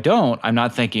 But if I don't, I'm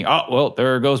not thinking, oh, well,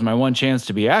 there goes my one chance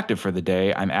to be active for the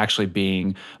day. I'm actually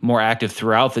being more active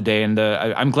throughout the day. And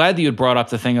I'm glad that you had brought up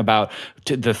the thing about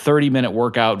the 30-minute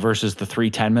workout versus the 3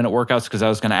 10-minute workouts, because I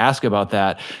was going to ask about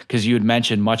that, because you had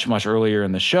mentioned much, much earlier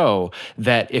in the show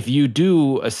that if you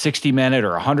do a 60-minute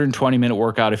or 120-minute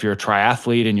workout, if you're a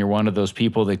triathlete and you're one of those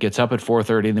people that gets up at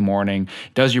 4:30 in the morning,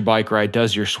 does your bike ride,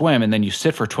 does your swim, and then you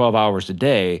sit for 12 hours a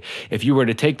day, if you were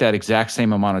to take that exact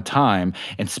same amount of time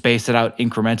and space it out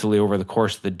incrementally over the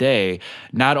course of the day,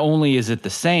 not only is it the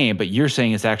same, but you're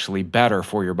saying it's actually better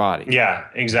for your body. Yeah,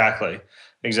 exactly.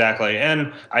 Exactly.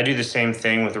 And I do the same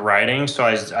thing with writing. So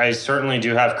I certainly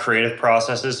do have creative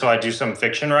processes. So I do some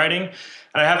fiction writing, and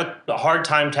I have a hard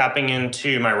time tapping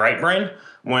into my right brain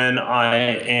when I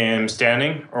am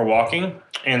standing or walking.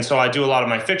 And so I do a lot of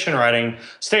my fiction writing.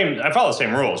 I follow the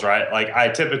same rules, right? Like I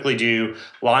typically do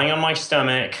lying on my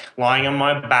stomach, lying on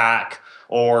my back,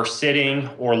 or sitting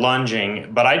or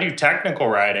lunging. But I do technical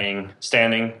writing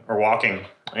standing or walking.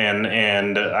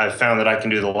 And I've found that I can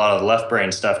do a lot of the left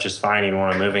brain stuff just fine even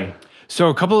when I'm moving. So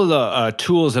a couple of the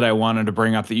tools that I wanted to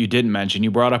bring up that you didn't mention,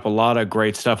 you brought up a lot of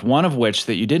great stuff. One of which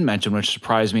that you didn't mention, which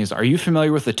surprised me, is, are you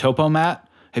familiar with the Topo Mat?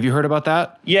 Have you heard about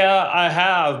that? Yeah, I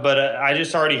have, but I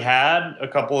just already had a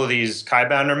couple of these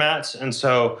Kybounder mats, and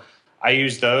so I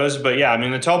use those. But yeah, I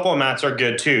mean, the Topo mats are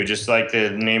good too. Just like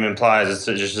the name implies,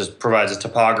 it just provides a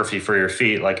topography for your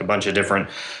feet, like a bunch of different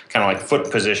kind of like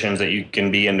foot positions that you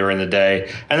can be in during the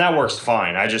day. And that works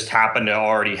fine. I just happen to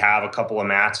already have a couple of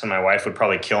mats, and my wife would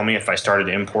probably kill me if I started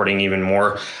importing even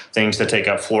more things to take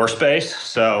up floor space.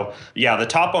 So yeah, the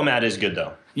Topo mat is good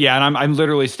though. Yeah, and I'm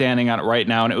literally standing on it right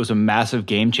now, and it was a massive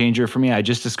game changer for me. I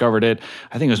just discovered it,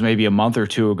 I think it was maybe a month or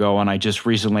two ago, and I just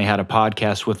recently had a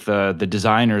podcast with the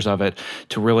designers of it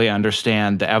to really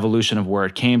understand the evolution of where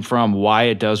it came from, why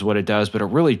it does what it does, but it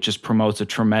really just promotes a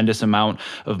tremendous amount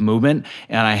of movement.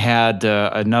 And I had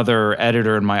another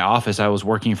editor in my office. I was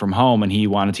working from home, and he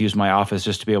wanted to use my office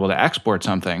just to be able to export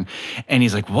something. And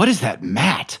he's like, what is that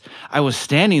mat? I was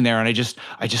standing there, and I just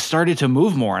started to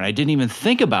move more, and I didn't even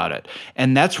think about it.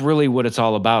 And that's really what it's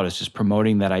all about, is just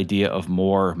promoting that idea of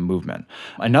more movement.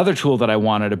 Another tool that I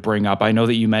wanted to bring up, I know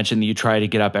that you mentioned that you try to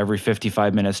get up every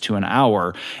 55 minutes to an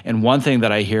hour. And one thing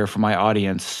that I hear from my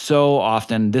audience so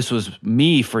often, this was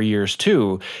me for years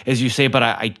too, is you say, but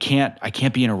I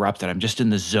can't be interrupted. I'm just in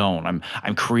the zone.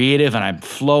 I'm creative and I'm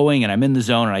flowing and I'm in the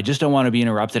zone and I just don't want to be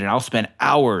interrupted. And I'll spend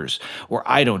hours where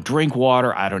I don't drink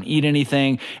water, I don't eat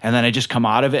anything, and then I just come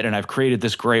out of it and I've created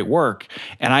this great work.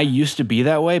 And I used to be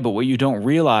that way, but what you don't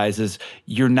realize is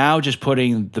you're now just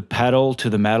putting the pedal to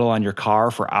the metal on your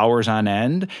car for hours on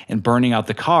end and burning out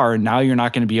the car. And now you're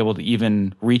not going to be able to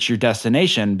even reach your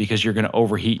destination because you're going to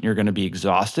overheat and you're going to be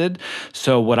exhausted.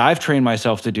 So what I've trained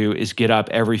myself to do is get up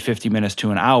every 50 minutes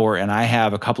to an hour. And I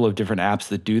have a couple of different apps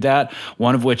that do that.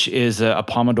 One of which is a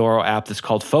Pomodoro app that's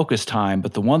called Focus Time.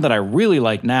 But the one that I really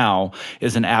like now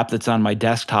is an app that's on my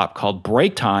desktop called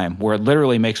Break Time, where it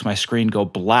literally makes my screen go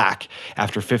black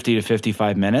after 50 to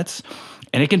 55 minutes.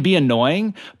 And it can be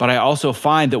annoying, but I also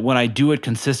find that when I do it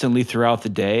consistently throughout the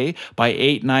day, by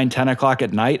 8, 9, 10 o'clock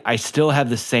at night, I still have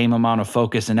the same amount of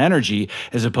focus and energy,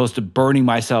 as opposed to burning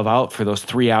myself out for those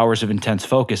 3 hours of intense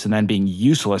focus and then being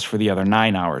useless for the other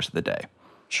 9 hours of the day.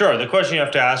 Sure. The question you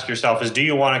have to ask yourself is, do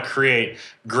you want to create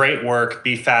great work,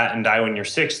 be fat, and die when you're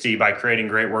 60 by creating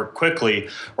great work quickly?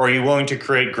 Or are you willing to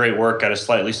create great work at a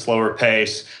slightly slower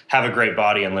pace, have a great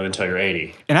body, and live until you're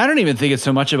 80? And I don't even think it's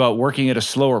so much about working at a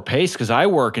slower pace, because I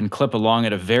work and clip along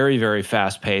at a very, very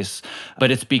fast pace. But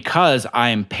it's because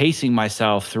I'm pacing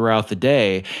myself throughout the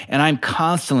day and I'm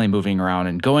constantly moving around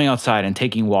and going outside and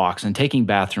taking walks and taking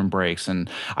bathroom breaks. And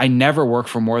I never work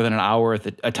for more than an hour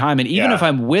at a time. And even if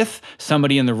I'm with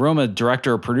somebody in the room, a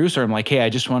director or producer, I'm like, hey, I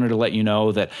just wanted to let you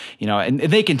know that, and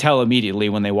they can tell immediately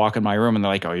when they walk in my room and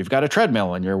they're like, oh, you've got a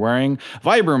treadmill and you're wearing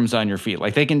Vibrams on your feet.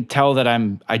 Like, they can tell that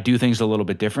I do things a little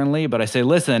bit differently. But I say,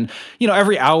 listen,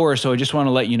 every hour or so, I just want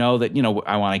to let you know that,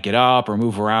 I want to get up or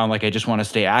move around. Like, I just want to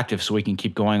stay active so we can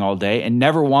keep going all day. And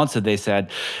never once have they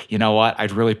said, you know what,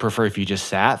 I'd really prefer if you just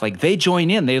sat. Like, they join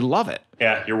in, they love it.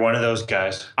 Yeah, you're one of those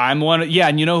guys. I'm one. Yeah,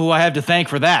 and you know who I have to thank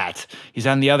for that? He's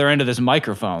on the other end of this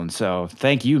microphone. So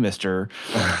thank you, mister.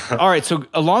 All right, so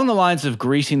along the lines of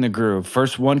greasing the groove,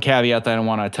 first, one caveat that I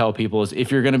want to tell people is, if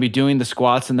you're going to be doing the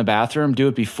squats in the bathroom, do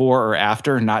it before or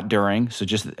after, not during. So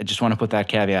I just want to put that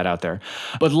caveat out there.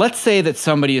 But let's say that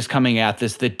somebody is coming at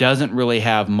this that doesn't really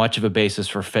have much of a basis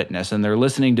for fitness, and they're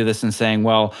listening to this and saying,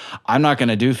 well, I'm not going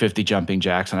to do 50 jumping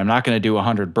jacks and I'm not going to do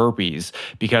 100 burpees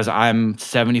because I'm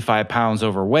 75 pounds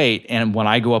overweight, and when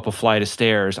I go up a flight of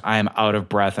stairs, I am out of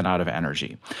breath and out of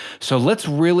energy. So let's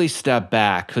really step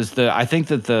back, because I think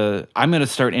that I'm going to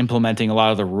start implementing a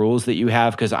lot of the rules that you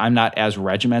have, because I'm not as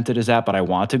regimented as that, but I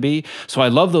want to be. So I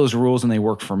love those rules and they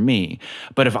work for me.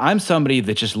 But if I'm somebody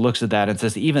that just looks at that and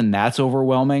says, even that's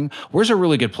overwhelming, where's a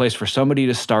really good place for somebody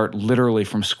to start literally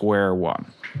from square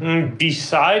one?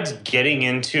 Besides getting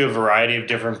into a variety of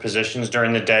different positions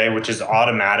during the day, which is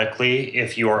automatically,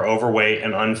 if you are overweight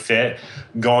and unfit,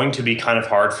 going to be kind of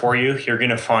hard for you, you're going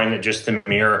to find that just the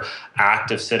mere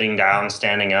act of sitting down,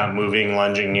 standing up, moving,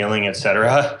 lunging, kneeling,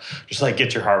 etc., just like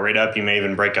get your heart rate up. You may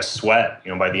even break a sweat,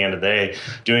 by the end of the day,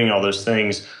 doing all those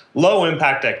things. Low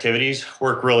impact activities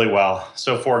work really well.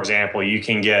 So for example, you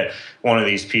can get one of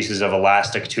these pieces of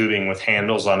elastic tubing with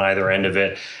handles on either end of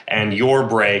it, and your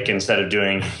break, instead of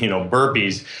doing,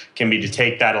 burpees, can be to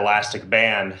take that elastic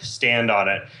band, stand on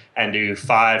it, and do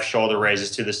 5 shoulder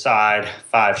raises to the side,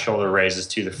 5 shoulder raises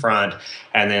to the front,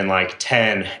 and then like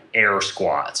 10 air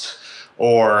squats.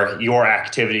 Or your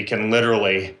activity can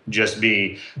literally just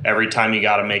be, every time you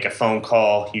got to make a phone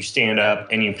call, you stand up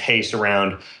and you pace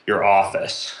around your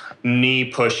office. Knee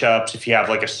push-ups, if you have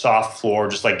like a soft floor,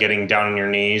 just like getting down on your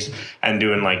knees and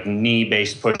doing like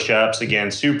knee-based push-ups.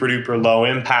 Again, super duper low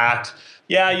impact.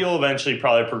 Yeah, you'll eventually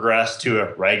probably progress to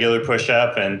a regular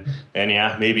push-up and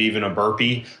yeah, maybe even a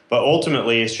burpee. But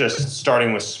ultimately, it's just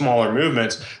starting with smaller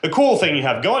movements. The cool thing you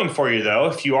have going for you, though,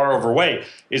 if you are overweight,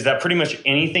 is that pretty much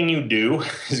anything you do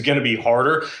is going to be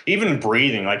harder. Even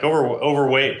breathing, like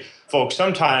overweight folks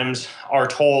sometimes are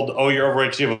told, oh, you're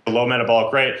overweight because you have a low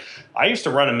metabolic rate. I used to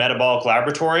run a metabolic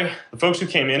laboratory. The folks who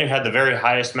came in who had the very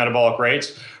highest metabolic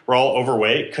rates were all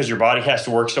overweight, because your body has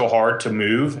to work so hard to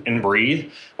move and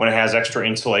breathe when it has extra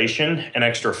insulation and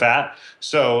extra fat.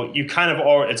 So you kind of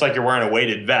are, it's like you're wearing a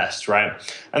weighted vest, right?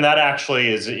 And that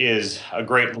actually is a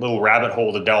great little rabbit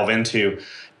hole to delve into.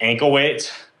 Ankle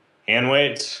weights, hand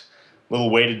weights,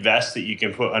 little weighted vest that you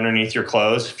can put underneath your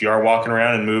clothes if you are walking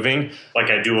around and moving. Like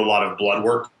I do a lot of blood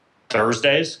work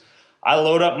Thursdays. I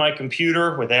load up my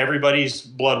computer with everybody's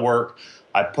blood work.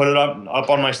 I put it up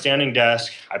on my standing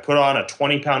desk. I put on a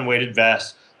 20-pound weighted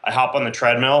vest. I I hop on the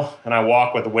treadmill and I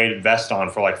walk with a weighted vest on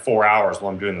for like 4 hours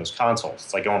while I'm doing those consults.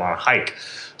 It's like going on a hike.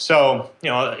 So, a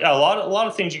lot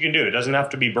of things you can do. It doesn't have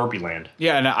to be burpee land.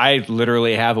 Yeah, and I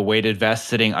literally have a weighted vest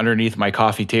sitting underneath my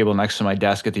coffee table next to my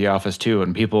desk at the office too.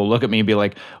 And people look at me and be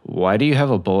like, "Why do you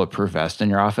have a bulletproof vest in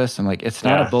your office?" I'm like, "It's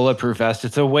not a bulletproof vest,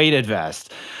 it's a weighted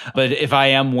vest." But if I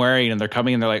am wearing it and they're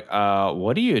coming and they're like,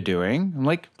 "What are you doing?" I'm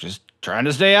like, "Just trying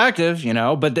to stay active,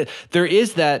 But there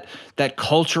is that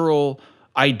cultural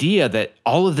idea that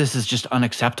all of this is just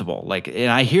unacceptable. And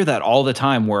I hear that all the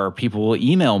time where people will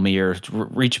email me or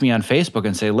reach me on Facebook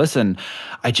and say, "Listen,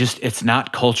 it's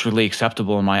not culturally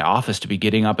acceptable in my office to be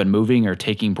getting up and moving or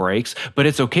taking breaks, but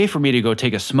it's okay for me to go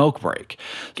take a smoke break."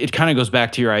 It kind of goes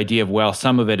back to your idea of, well,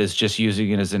 some of it is just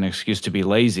using it as an excuse to be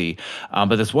lazy.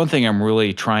 But that's one thing I'm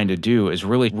really trying to do is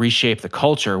really reshape the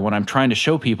culture. What I'm trying to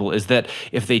show people is that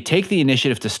if they take the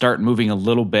initiative to start moving a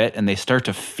little bit and they start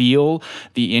to feel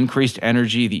the increased energy,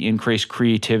 the increased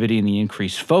creativity, and the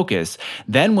increased focus,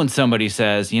 then when somebody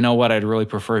says, "You know what, I'd really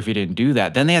prefer if you didn't do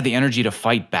that," then they have the energy to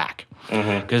fight back.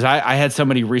 Because I had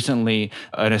somebody recently,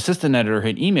 an assistant editor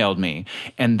had emailed me,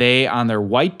 and they on their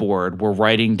whiteboard were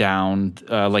writing down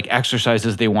like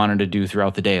exercises they wanted to do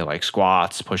throughout the day, like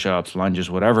squats, push-ups, lunges,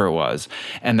 whatever it was.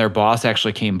 And their boss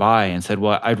actually came by and said,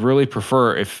 "Well, I'd really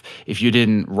prefer if you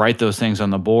didn't write those things on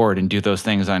the board and do those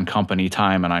things on company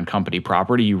time and on company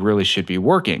property. You really should be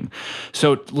working."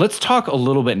 So let's talk a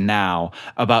little bit now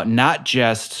about not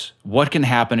just what can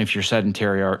happen if you're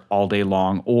sedentary all day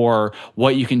long or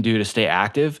what you can do to stay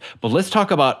active, but let's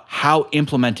talk about how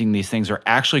implementing these things are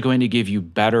actually going to give you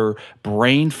better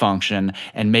brain function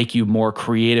and make you more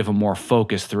creative and more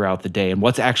focused throughout the day, and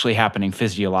what's actually happening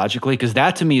physiologically, because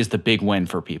that to me is the big win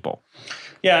for people.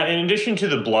 Yeah, in addition to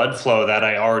the blood flow that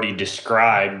I already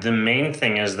described, the main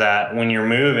thing is that when you're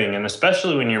moving, and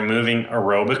especially when you're moving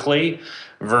aerobically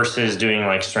versus doing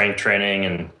like strength training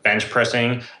and bench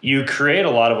pressing, you create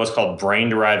a lot of what's called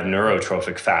brain-derived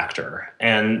neurotrophic factor.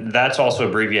 And that's also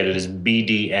abbreviated as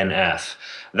BDNF.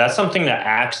 That's something that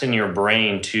acts in your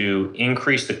brain to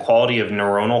increase the quality of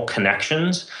neuronal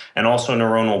connections and also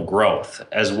neuronal growth,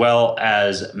 as well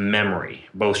as memory,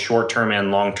 both short-term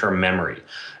and long-term memory.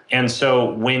 And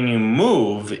so when you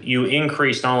move, you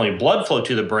increase not only blood flow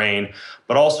to the brain,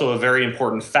 but also a very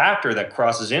important factor that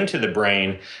crosses into the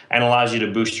brain and allows you to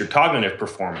boost your cognitive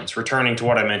performance. Returning to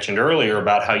what I mentioned earlier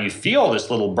about how you feel this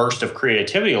little burst of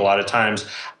creativity a lot of times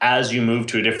as you move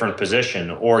to a different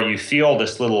position, or you feel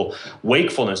this little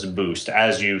wakefulness boost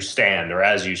as you stand or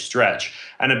as you stretch.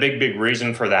 And a big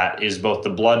reason for that is both the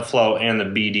blood flow and the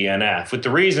BDNF, with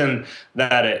the reason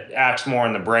that it acts more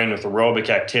in the brain with aerobic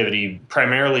activity,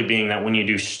 primarily being that when you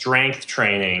do strength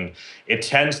training, it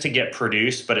tends to get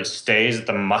produced, but it stays at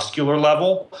the muscular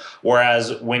level.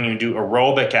 Whereas when you do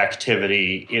aerobic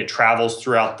activity, it travels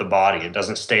throughout the body. It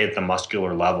doesn't stay at the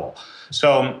muscular level.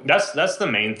 So that's the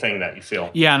main thing that you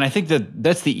feel. Yeah, and I think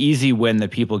that's the easy win that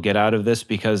people get out of this,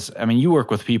 because, I mean, you work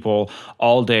with people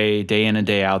all day, day in and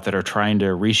day out, that are trying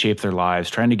to reshape their lives,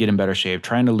 trying to get in better shape,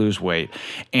 trying to lose weight.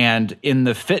 And in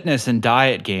the fitness and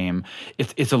diet game,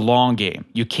 it's a long game.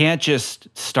 You can't just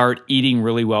start eating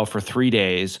really well for 3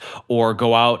 days or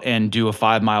go out and do a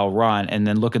 5-mile run and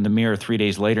then look in the mirror 3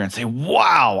 days later and say,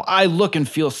 "Wow, I look and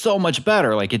feel so much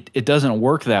better." Like it doesn't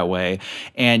work that way.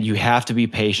 And you have to be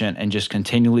patient and just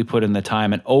continually put in the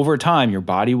time. And over time, your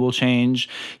body will change,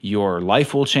 your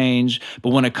life will change. But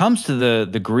when it comes to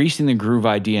the greasing the groove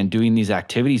idea and doing these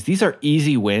activities, these are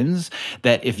easy wins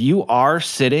that if you are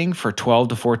sitting for 12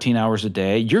 to 14 hours a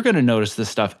day, you're going to notice this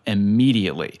stuff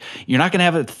immediately. You're not going to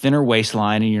have a thinner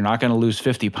waistline and you're not going to lose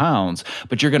 50 pounds,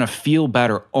 but you're going to feel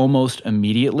better almost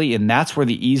immediately. And that's where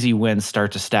the easy wins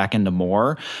start to stack into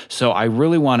more. So I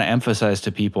really want to emphasize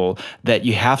to people that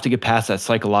you have to get past that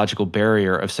psychological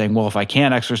barrier of saying, well, if I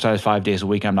can't exercise 5 days a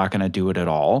week, I'm not going to do it at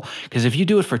all. Because if you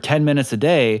do it for 10 minutes a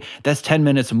day, that's 10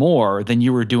 minutes more than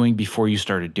you were doing before you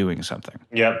started doing something.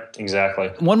 Yep, exactly.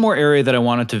 One more area that I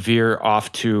wanted to veer off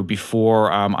to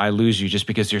before I lose you, just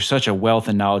because you're such a wealth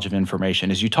and knowledge of information,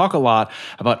 is you talk a lot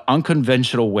about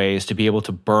unconventional ways to be able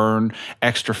to burn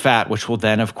extra fat, which will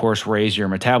then, of course, raise your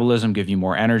metabolism, give you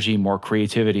more energy, more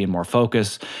creativity, and more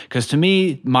focus. Because to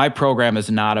me, my program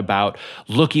is not about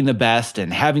looking the best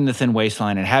and having the thin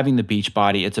waistline and having the the beach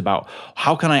body. It's about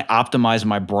how can I optimize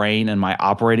my brain and my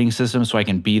operating system so I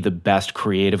can be the best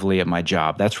creatively at my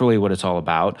job. That's really what it's all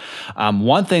about.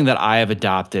 One thing that I have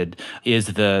adopted is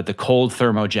the cold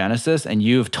thermogenesis, and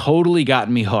you've totally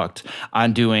gotten me hooked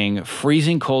on doing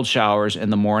freezing cold showers in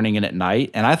the morning and at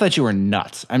night. And I thought you were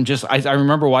nuts. I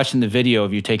remember watching the video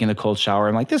of you taking the cold shower.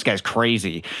 I'm like, this guy's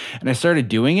crazy. And I started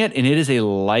doing it, and it is a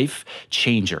life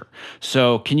changer.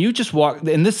 So can you just walk,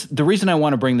 and the reason I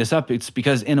want to bring this up, it's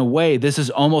because in a way, this is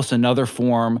almost another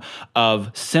form of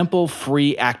simple,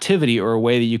 free activity, or a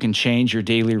way that you can change your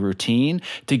daily routine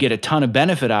to get a ton of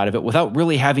benefit out of it without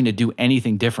really having to do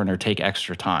anything different or take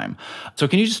extra time. So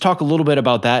can you just talk a little bit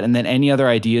about that, and then any other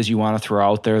ideas you want to throw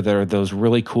out there that are those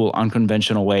really cool,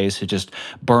 unconventional ways to just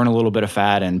burn a little bit of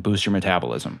fat and boost your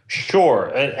metabolism?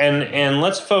 Sure. And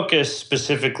let's focus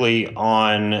specifically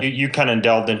on, you kind of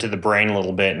delved into the brain a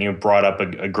little bit, and you brought up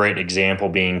a great example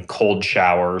being cold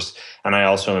showers. And I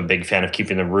also am a big fan of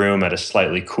keeping the room at a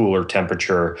slightly cooler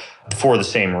temperature for the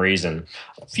same reason.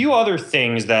 A few other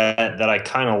things that I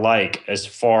kind of like as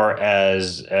far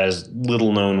as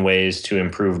little known ways to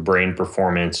improve brain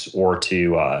performance or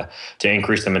to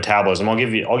increase the metabolism. I'll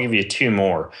give you two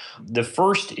more. The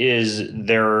first is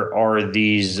there are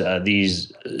these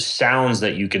sounds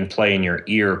that you can play in your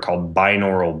ear called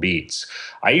binaural beats.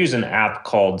 I use an app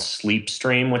called Sleep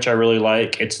Stream, which I really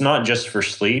like. It's not just for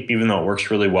sleep, even though it works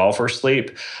really well for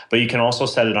sleep, but you can also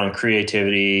set it on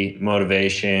creativity,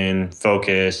 motivation,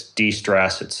 focus,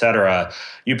 de-stress, etc.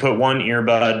 You put one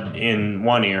earbud in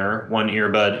one ear, one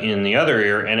earbud in the other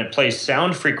ear, and it plays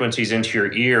sound frequencies into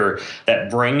your ear that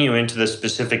bring you into the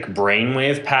specific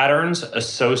brainwave patterns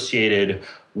associated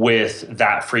with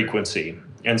that frequency.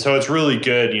 And so it's really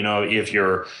good, if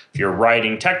you're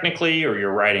writing technically, or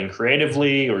you're writing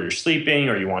creatively, or you're sleeping,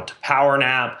 or you want to power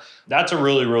nap. That's a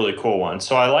really, really cool one.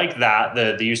 So I like that,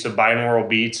 the use of binaural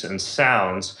beats and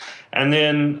sounds. And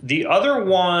then the other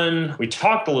one, we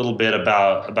talked a little bit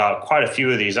about quite a few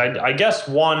of these. I guess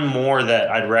one more that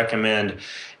I'd recommend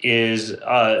is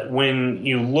when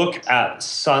you look at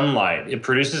sunlight, it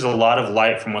produces a lot of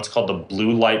light from what's called the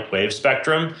blue light wave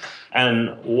spectrum.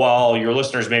 And while your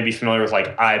listeners may be familiar with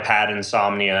like iPad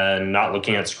insomnia and not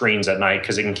looking at screens at night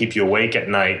because it can keep you awake at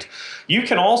night, you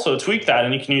can also tweak that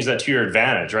and you can use that to your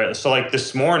advantage, right? So like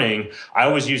this morning, I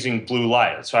was using blue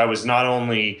light. So I was not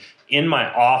only in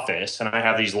my office, and I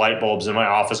have these light bulbs in my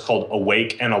office called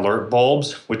awake and alert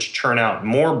bulbs, which churn out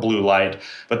more blue light.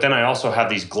 But then I also have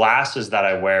these glasses that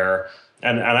I wear,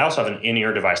 and I also have an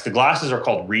in-ear device. The glasses are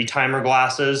called retimer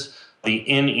glasses. The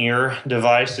in-ear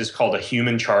device is called a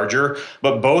human charger,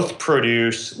 but both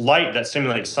produce light that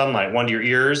simulates sunlight, one to your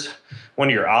ears, one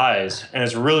to your eyes. And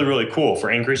it's really, really cool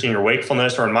for increasing your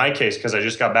wakefulness, or in my case, because I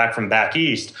just got back from back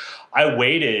east, I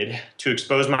waited to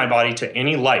expose my body to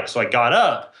any light. So I got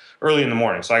up early in the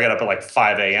morning. So I got up at like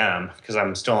 5 a.m. because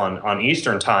I'm still on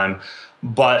Eastern time.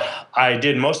 But I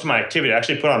did most of my activity. I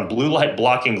actually put on blue light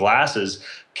blocking glasses,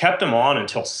 kept them on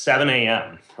until 7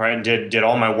 a.m., right? And did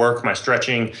all my work, my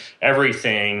stretching,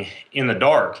 everything in the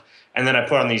dark. And then I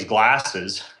put on these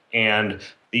glasses and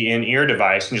the in-ear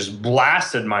device and just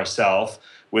blasted myself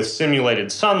with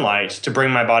simulated sunlight to bring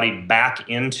my body back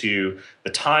into the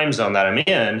time zone that I'm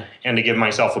in and to give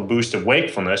myself a boost of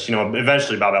wakefulness.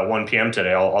 Eventually about 1 p.m.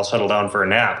 today, I'll settle down for a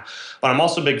nap. But I'm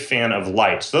also a big fan of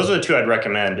light. So those are the two I'd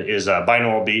recommend is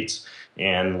binaural beats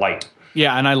and light.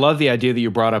 Yeah, and I love the idea that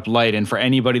you brought up light. And for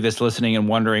anybody that's listening and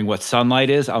wondering what sunlight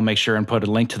is, I'll make sure and put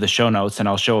a link to the show notes, and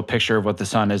I'll show a picture of what the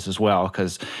sun is as well,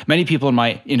 because many people in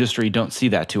my industry don't see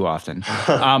that too often.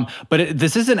 But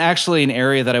this isn't actually an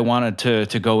area that I wanted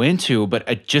to go into, but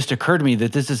it just occurred to me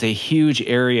that this is a huge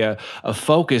area of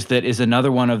focus that is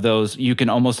another one of those, you can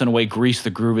almost in a way grease the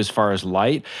groove as far as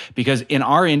light, because in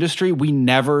our industry, we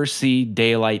never see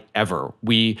daylight ever.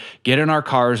 We get in our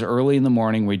cars early in the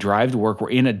morning, we drive to work, we're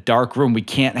in a dark room. We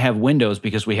can't have windows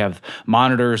because we have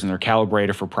monitors and they're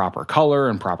calibrated for proper color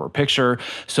and proper picture.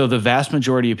 So the vast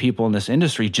majority of people in this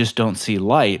industry just don't see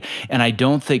light. And I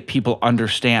don't think people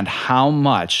understand how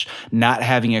much not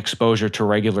having exposure to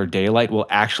regular daylight will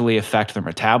actually affect their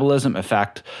metabolism,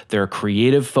 affect their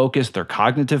creative focus, their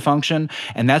cognitive function.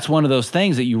 And that's one of those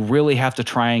things that you really have to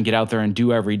try and get out there and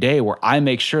do every day, where I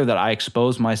make sure that I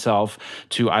expose myself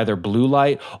to either blue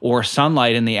light or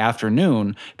sunlight in the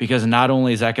afternoon, because not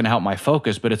only is that going to help my my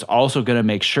focus, but it's also going to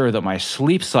make sure that my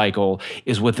sleep cycle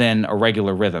is within a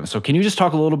regular rhythm. So can you just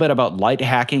talk a little bit about light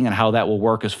hacking and how that will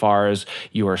work as far as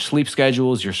your sleep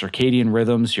schedules, your circadian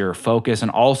rhythms, your focus, and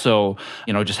also,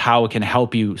 just how it can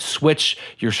help you switch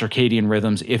your circadian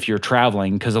rhythms if you're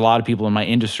traveling, because a lot of people in my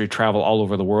industry travel all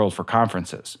over the world for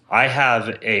conferences. I have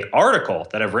an article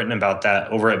that I've written about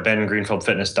that over at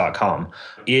bengreenfieldfitness.com.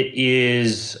 It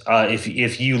is,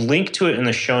 if you link to it in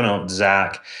the show notes,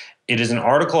 Zach, it is an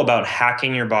article about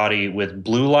hacking your body with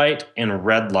blue light and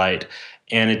red light.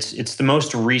 And it's the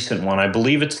most recent one. I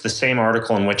believe it's the same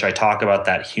article in which I talk about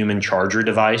that human charger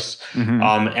device.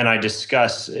 And I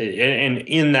discuss, and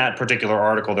in that particular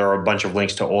article, there are a bunch of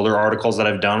links to older articles that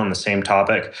I've done on the same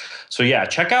topic. So yeah,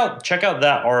 check out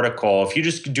that article. If you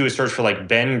just do a search for like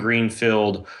Ben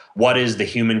Greenfield, what is the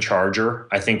human charger,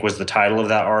 I think was the title of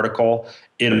that article.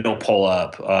 It'll pull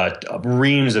up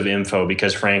reams of info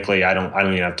because frankly, I don't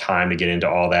even have time to get into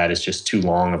all that. It's just too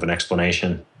long of an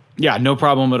explanation. Yeah, no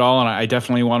problem at all. And I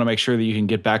definitely want to make sure that you can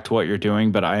get back to what you're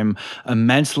doing. But I'm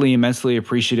immensely, immensely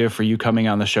appreciative for you coming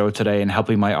on the show today and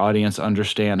helping my audience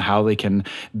understand how they can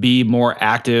be more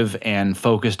active and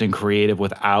focused and creative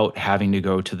without having to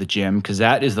go to the gym, because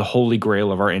that is the holy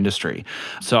grail of our industry.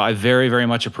 So I very, very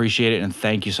much appreciate it. And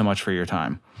thank you so much for your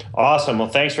time. Awesome. Well,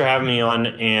 thanks for having me on.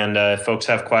 And if folks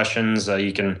have questions,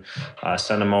 you can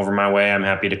send them over my way. I'm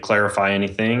happy to clarify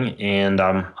anything. And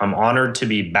I'm honored to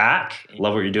be back.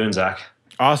 Love what you're doing, Zach.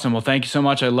 Awesome. Well, thank you so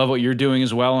much. I love what you're doing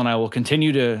as well. And I will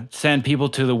continue to send people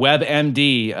to the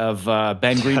WebMD of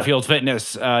Ben Greenfield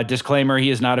Fitness. Disclaimer,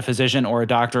 he is not a physician or a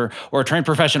doctor or a trained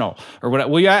professional or what.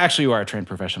 Well, you actually are a trained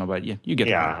professional, but you get it.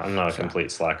 Yeah, I'm not a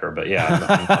complete slacker, but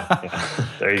yeah.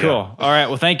 There you go. Cool. All right.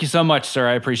 Well, thank you so much, sir.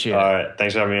 I appreciate it. All right.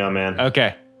 Thanks for having me on, man.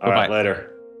 Okay. All right.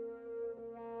 Later.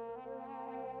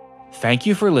 Thank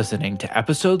you for listening to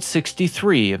episode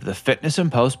 63 of the Fitness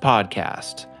and Post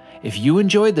podcast. If you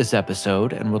enjoyed this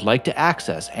episode and would like to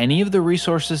access any of the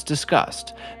resources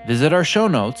discussed, visit our show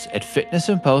notes at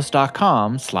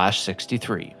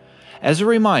fitnessandpost.com/63. As a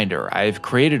reminder, I have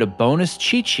created a bonus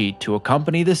cheat sheet to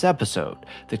accompany this episode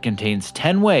that contains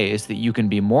 10 ways that you can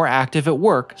be more active at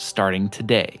work starting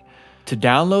today. To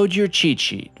download your cheat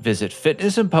sheet, visit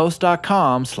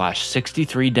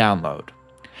fitnessandpost.com/63download.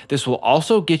 This will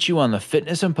also get you on the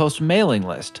Fitness and Post mailing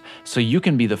list, so you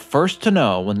can be the first to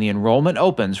know when the enrollment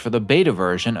opens for the beta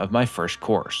version of my first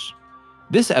course.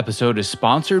 This episode is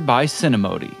sponsored by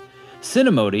Cinemody.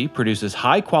 Cinemody produces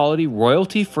high-quality,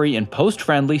 royalty-free, and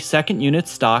post-friendly second-unit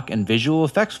stock and visual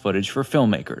effects footage for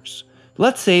filmmakers.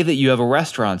 Let's say that you have a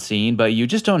restaurant scene, but you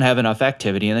just don't have enough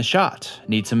activity in the shot.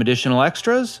 Need some additional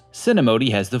extras?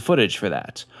 Cinemody has the footage for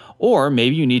that. Or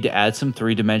maybe you need to add some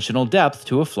three-dimensional depth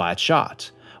to a flat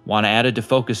shot. Want to add a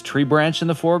defocused tree branch in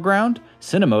the foreground?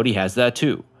 Cinemody has that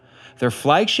too. Their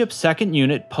flagship second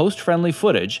unit post-friendly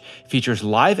footage features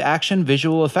live-action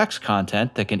visual effects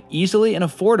content that can easily and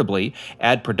affordably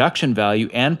add production value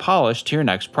and polish to your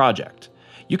next project.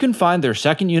 You can find their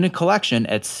second unit collection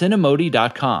at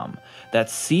cinemody.com.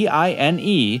 That's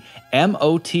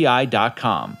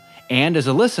CINEMOTI.com. And as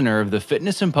a listener of the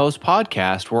Fitness and Post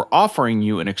podcast, we're offering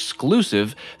you an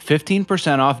exclusive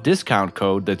 15% off discount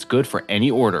code that's good for any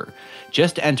order.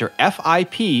 Just enter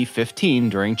FIP15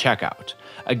 during checkout.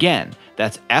 Again,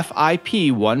 that's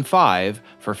FIP15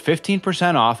 for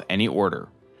 15% off any order.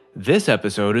 This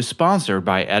episode is sponsored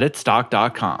by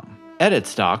EditStock.com.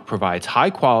 EditStock provides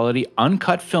high-quality,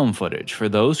 uncut film footage for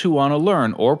those who want to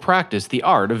learn or practice the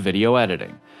art of video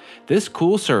editing. This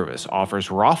cool service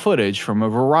offers raw footage from a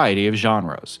variety of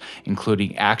genres,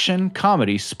 including action,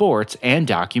 comedy, sports, and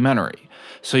documentary,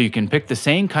 so you can pick the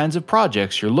same kinds of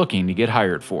projects you're looking to get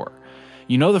hired for.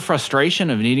 You know the frustration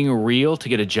of needing a reel to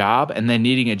get a job and then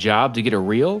needing a job to get a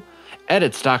reel?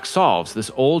 EditStock solves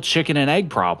this old chicken and egg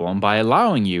problem by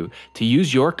allowing you to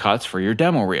use your cuts for your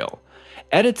demo reel.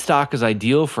 EditStock is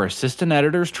ideal for assistant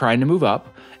editors trying to move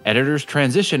up, editors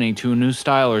transitioning to a new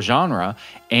style or genre,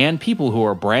 and people who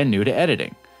are brand new to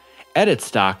editing.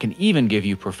 EditStock can even give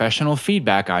you professional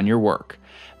feedback on your work.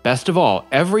 Best of all,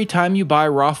 every time you buy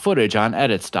raw footage on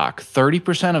EditStock,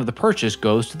 30% of the purchase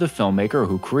goes to the filmmaker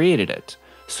who created it.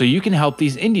 So you can help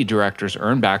these indie directors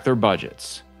earn back their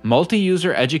budgets.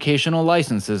 Multi-user educational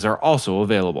licenses are also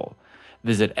available.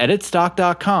 Visit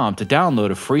editstock.com to download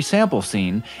a free sample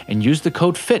scene and use the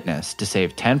code FITNESS to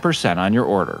save 10% on your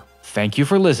order. Thank you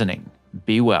for listening.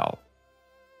 Be well.